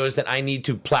the shows that I need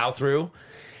to plow through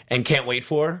and can't wait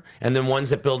for, and then ones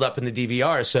that build up in the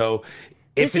DVR. So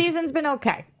This season's been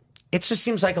okay. it just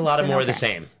seems like a lot of more of the okay.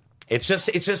 same. It's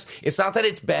not that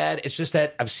it's bad. It's just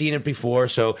that I've seen it before,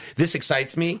 so this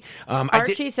excites me.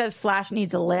 Archie says Flash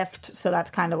needs a lift, so that's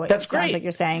kind of what That's it sounds great. like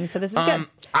you're saying. So this is good.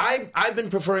 I've been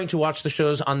preferring to watch the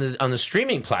shows on the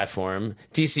streaming platform,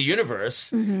 DC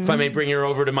Universe. If I may bring her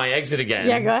over to my exit again.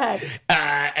 Yeah, go ahead.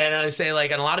 And I say,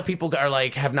 like, and a lot of people are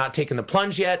like, have not taken the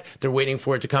plunge yet. They're waiting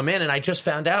for it to come in. And I just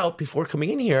found out before coming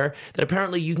in here that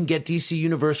apparently you can get DC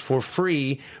Universe for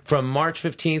free from March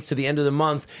 15th to the end of the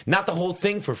month. Not the whole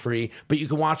thing for free, but you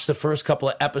can watch the first couple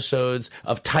of episodes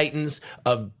of Titans,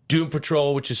 of Doom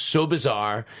Patrol, which is so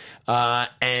bizarre,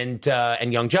 and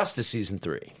Young Justice season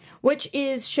 3. which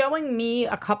is showing me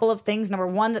a couple of things. Number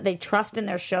one, that they trust in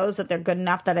their shows, that they're good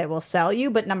enough that it will sell you.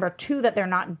 But number two, that they're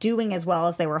not doing as well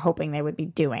as they were hoping they would be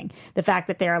doing. The fact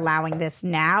that they're allowing this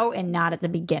now and not at the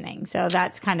beginning. So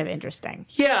that's kind of interesting.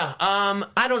 Yeah,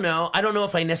 I don't know. I don't know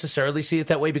if I necessarily see it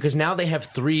that way, because now they have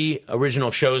 3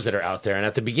 original shows that are out there. And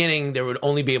at the beginning, they would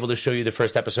only be able to show you the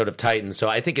first episode of Titans. So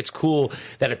I think it's cool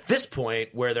that at this point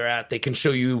where they're at, they can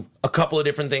show you a couple of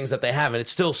different things that they have. And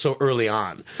it's still so early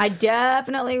on. I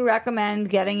definitely recommend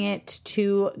getting it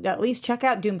to at least check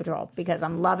out Doom Patrol, because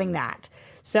I'm loving that.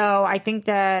 So I think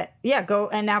that, go.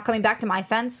 And now coming back to My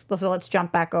Fence, so let's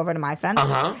jump back over to My Fence.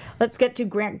 Let's get to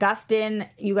Grant Gustin.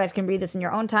 You guys can read this in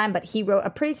your own time, but he wrote a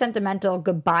pretty sentimental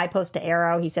goodbye post to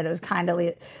Arrow. He said it was kind of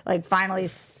like finally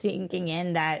sinking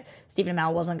in that Stephen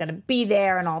Amell wasn't going to be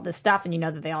there and all this stuff. And you know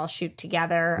that they all shoot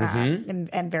together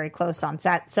and very close on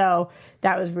set. So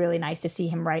that was really nice to see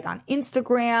him write on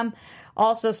Instagram.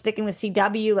 Also, sticking with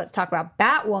CW, let's talk about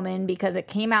Batwoman, because it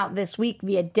came out this week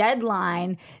via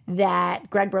Deadline that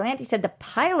Greg Berlanti said the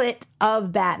pilot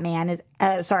of Batwoman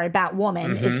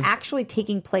is actually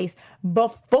taking place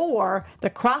before the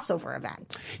crossover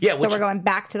event. Yeah, so we're going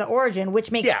back to the origin, which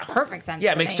makes perfect sense.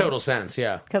 Yeah, it makes total sense.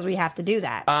 Yeah, because we have to do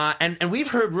that. And we've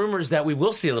heard rumors that we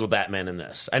will see a little Batman in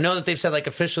this. I know that they've said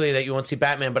officially that you won't see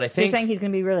Batman, but I think you're saying he's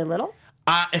going to be really little.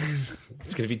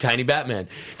 It's going to be Tiny Batman.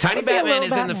 Tiny Batman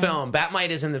is in the film. Batmite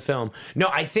is in the film. No,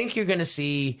 I think you're going to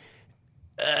see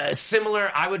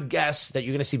similar. I would guess that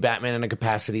you're going to see Batman in a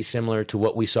capacity similar to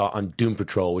what we saw on Doom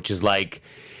Patrol, which is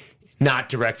not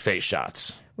direct face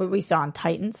shots. What we saw on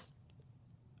Titans.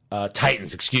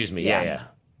 Titans, excuse me. Yeah.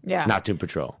 Not Doom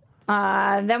Patrol.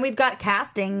 Then we've got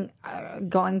casting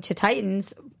going to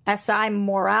Titans. Esai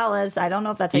Morales. I don't know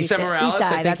if that's how you say it. Morales,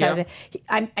 I think, that's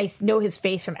I know his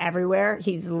face from everywhere.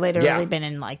 He's literally been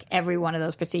in every one of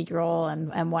those procedural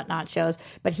and whatnot shows.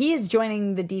 But he is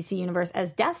joining the DC universe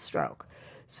as Deathstroke.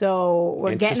 So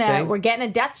we're getting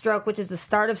a Deathstroke, which is the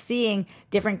start of seeing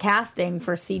different casting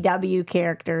for CW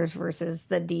characters versus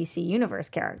the DC universe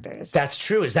characters. That's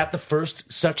true. Is that the first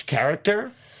such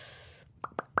character?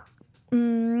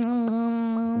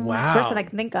 Wow. It's the first that I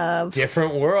can think of.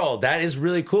 Different world. That is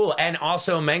really cool. And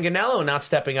also Manganiello not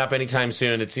stepping up anytime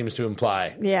soon, it seems to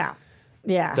imply. Yeah.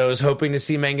 Those hoping to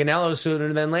see Manganiello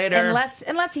sooner than later.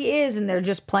 Unless he is, and they're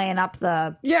just playing up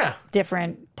the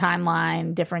different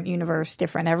timeline, different universe,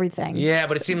 different everything. Yeah,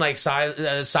 but it seemed like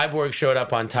Cyborg showed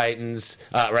up on Titans,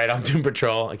 right on Doom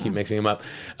Patrol. I keep mixing him up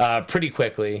pretty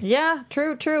quickly. Yeah,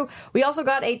 true. We also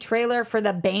got a trailer for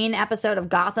the Bane episode of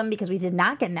Gotham, because we did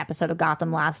not get an episode of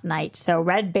Gotham last night. So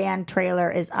Red Band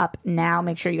trailer is up now.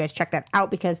 Make sure you guys check that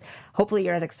out, because hopefully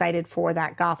you're as excited for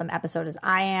that Gotham episode as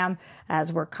I am,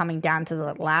 as we're coming down to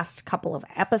the last couple of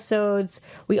episodes.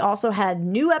 We also had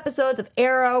new episodes of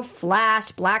Arrow,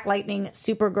 Flash, Black Lightning,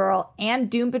 Supergirl, and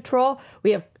Doom Patrol.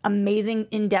 We have amazing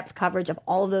in-depth coverage of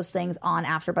all of those things on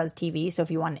AfterBuzz TV. So if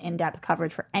you want an in-depth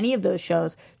coverage for any of those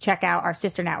shows, check out our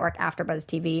sister network, AfterBuzz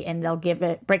TV, and they'll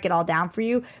break it all down for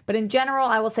you. But in general,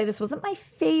 I will say this wasn't my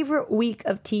favorite week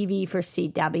of TV for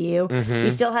CW. We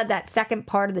still had that second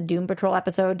part of the Doom Patrol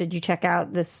episode. Did you check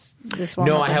out this one?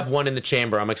 No, I have one in the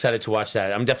chamber. I'm excited to watch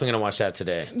that. I'm definitely going to watch that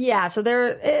today. Yeah, so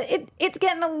it's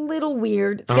getting a little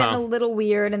weird. It's getting a little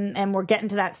weird, and we're getting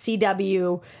to that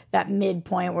CW, that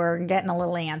midpoint where we're getting a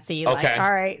little antsy. Okay.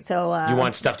 All right, so you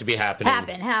want stuff to be happening.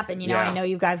 Happen. You know, I know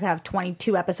you guys have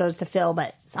 22 episodes to fill,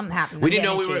 but something happened. We didn't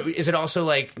know we were. Is it also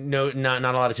not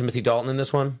a lot of Timothy Dalton in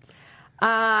this one?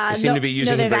 They seem to be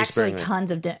using him very sparingly. There's actually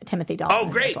tons of Timothy Dalton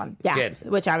in this one. Yeah, good.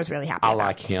 Which I was really happy about. I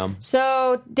like him.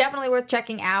 So definitely worth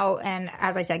checking out. And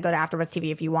as I said, go to AfterBuzz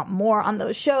TV if you want more on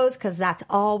those shows, because that's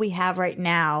all we have right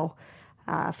now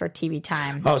for TV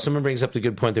time. Oh, someone brings up the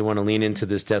good point. They want to lean into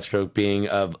this Deathstroke being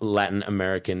of Latin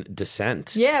American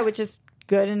descent. Yeah, which is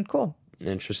good and cool.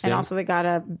 Interesting. And also they got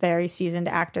a very seasoned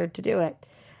actor to do it.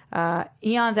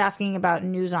 Eon's asking about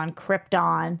news on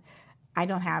Krypton. I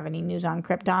don't have any news on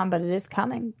Krypton, but it is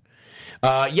coming.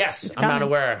 Yes, I'm not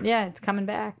aware. Yeah, it's coming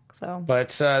back. So, but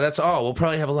that's all. We'll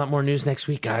probably have a lot more news next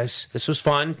week, guys. This was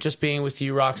fun, just being with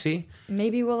you, Roxy.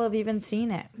 Maybe we'll have even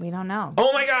seen it. We don't know.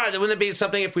 Oh my God, wouldn't it be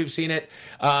something if we've seen it?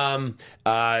 Johnny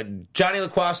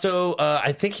LaQuasto,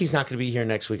 I think he's not going to be here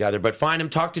next week either, but find him,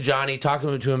 talk to Johnny, talk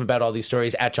to him about all these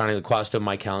stories at Johnny LaQuasto,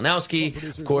 Mike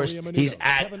Kalinowski. Of course, he's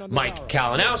at Mike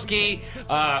Kalinowski.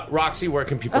 Roxy, where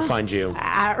can people find you?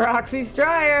 At Roxy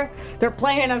Stryer. They're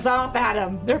playing us off,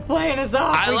 Adam. They're playing us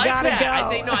off. I like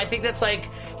that. Go. I think that's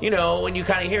when you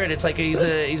kind of hear it, it's like he's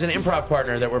an improv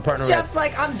partner that we're partnering Jeff's with.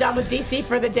 like, I'm done with DC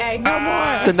for the day. No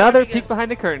more. It's another peek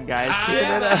behind the curtain, guys.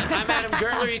 I'm Adam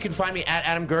Gertler. You can find me at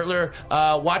Adam Gertler.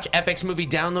 Watch FX Movie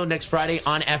Download next Friday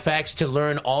on FX to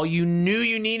learn all you knew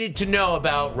you needed to know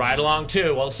about Ride Along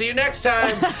 2. We'll see you next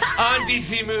time on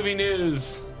DC Movie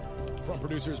News. From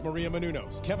producers Maria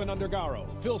Menounos, Kevin Undergaro,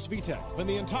 Phil Svitek, and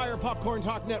the entire Popcorn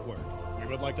Talk Network, we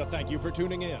would like to thank you for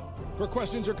tuning in. For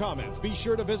questions or comments, be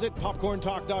sure to visit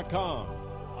popcorntalk.com.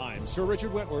 I'm Sir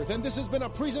Richard Wentworth, and this has been a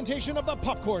presentation of the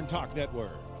Popcorn Talk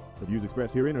Network. The views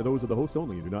expressed herein are those of the hosts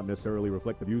only and do not necessarily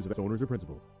reflect the views of its owners or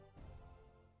principals.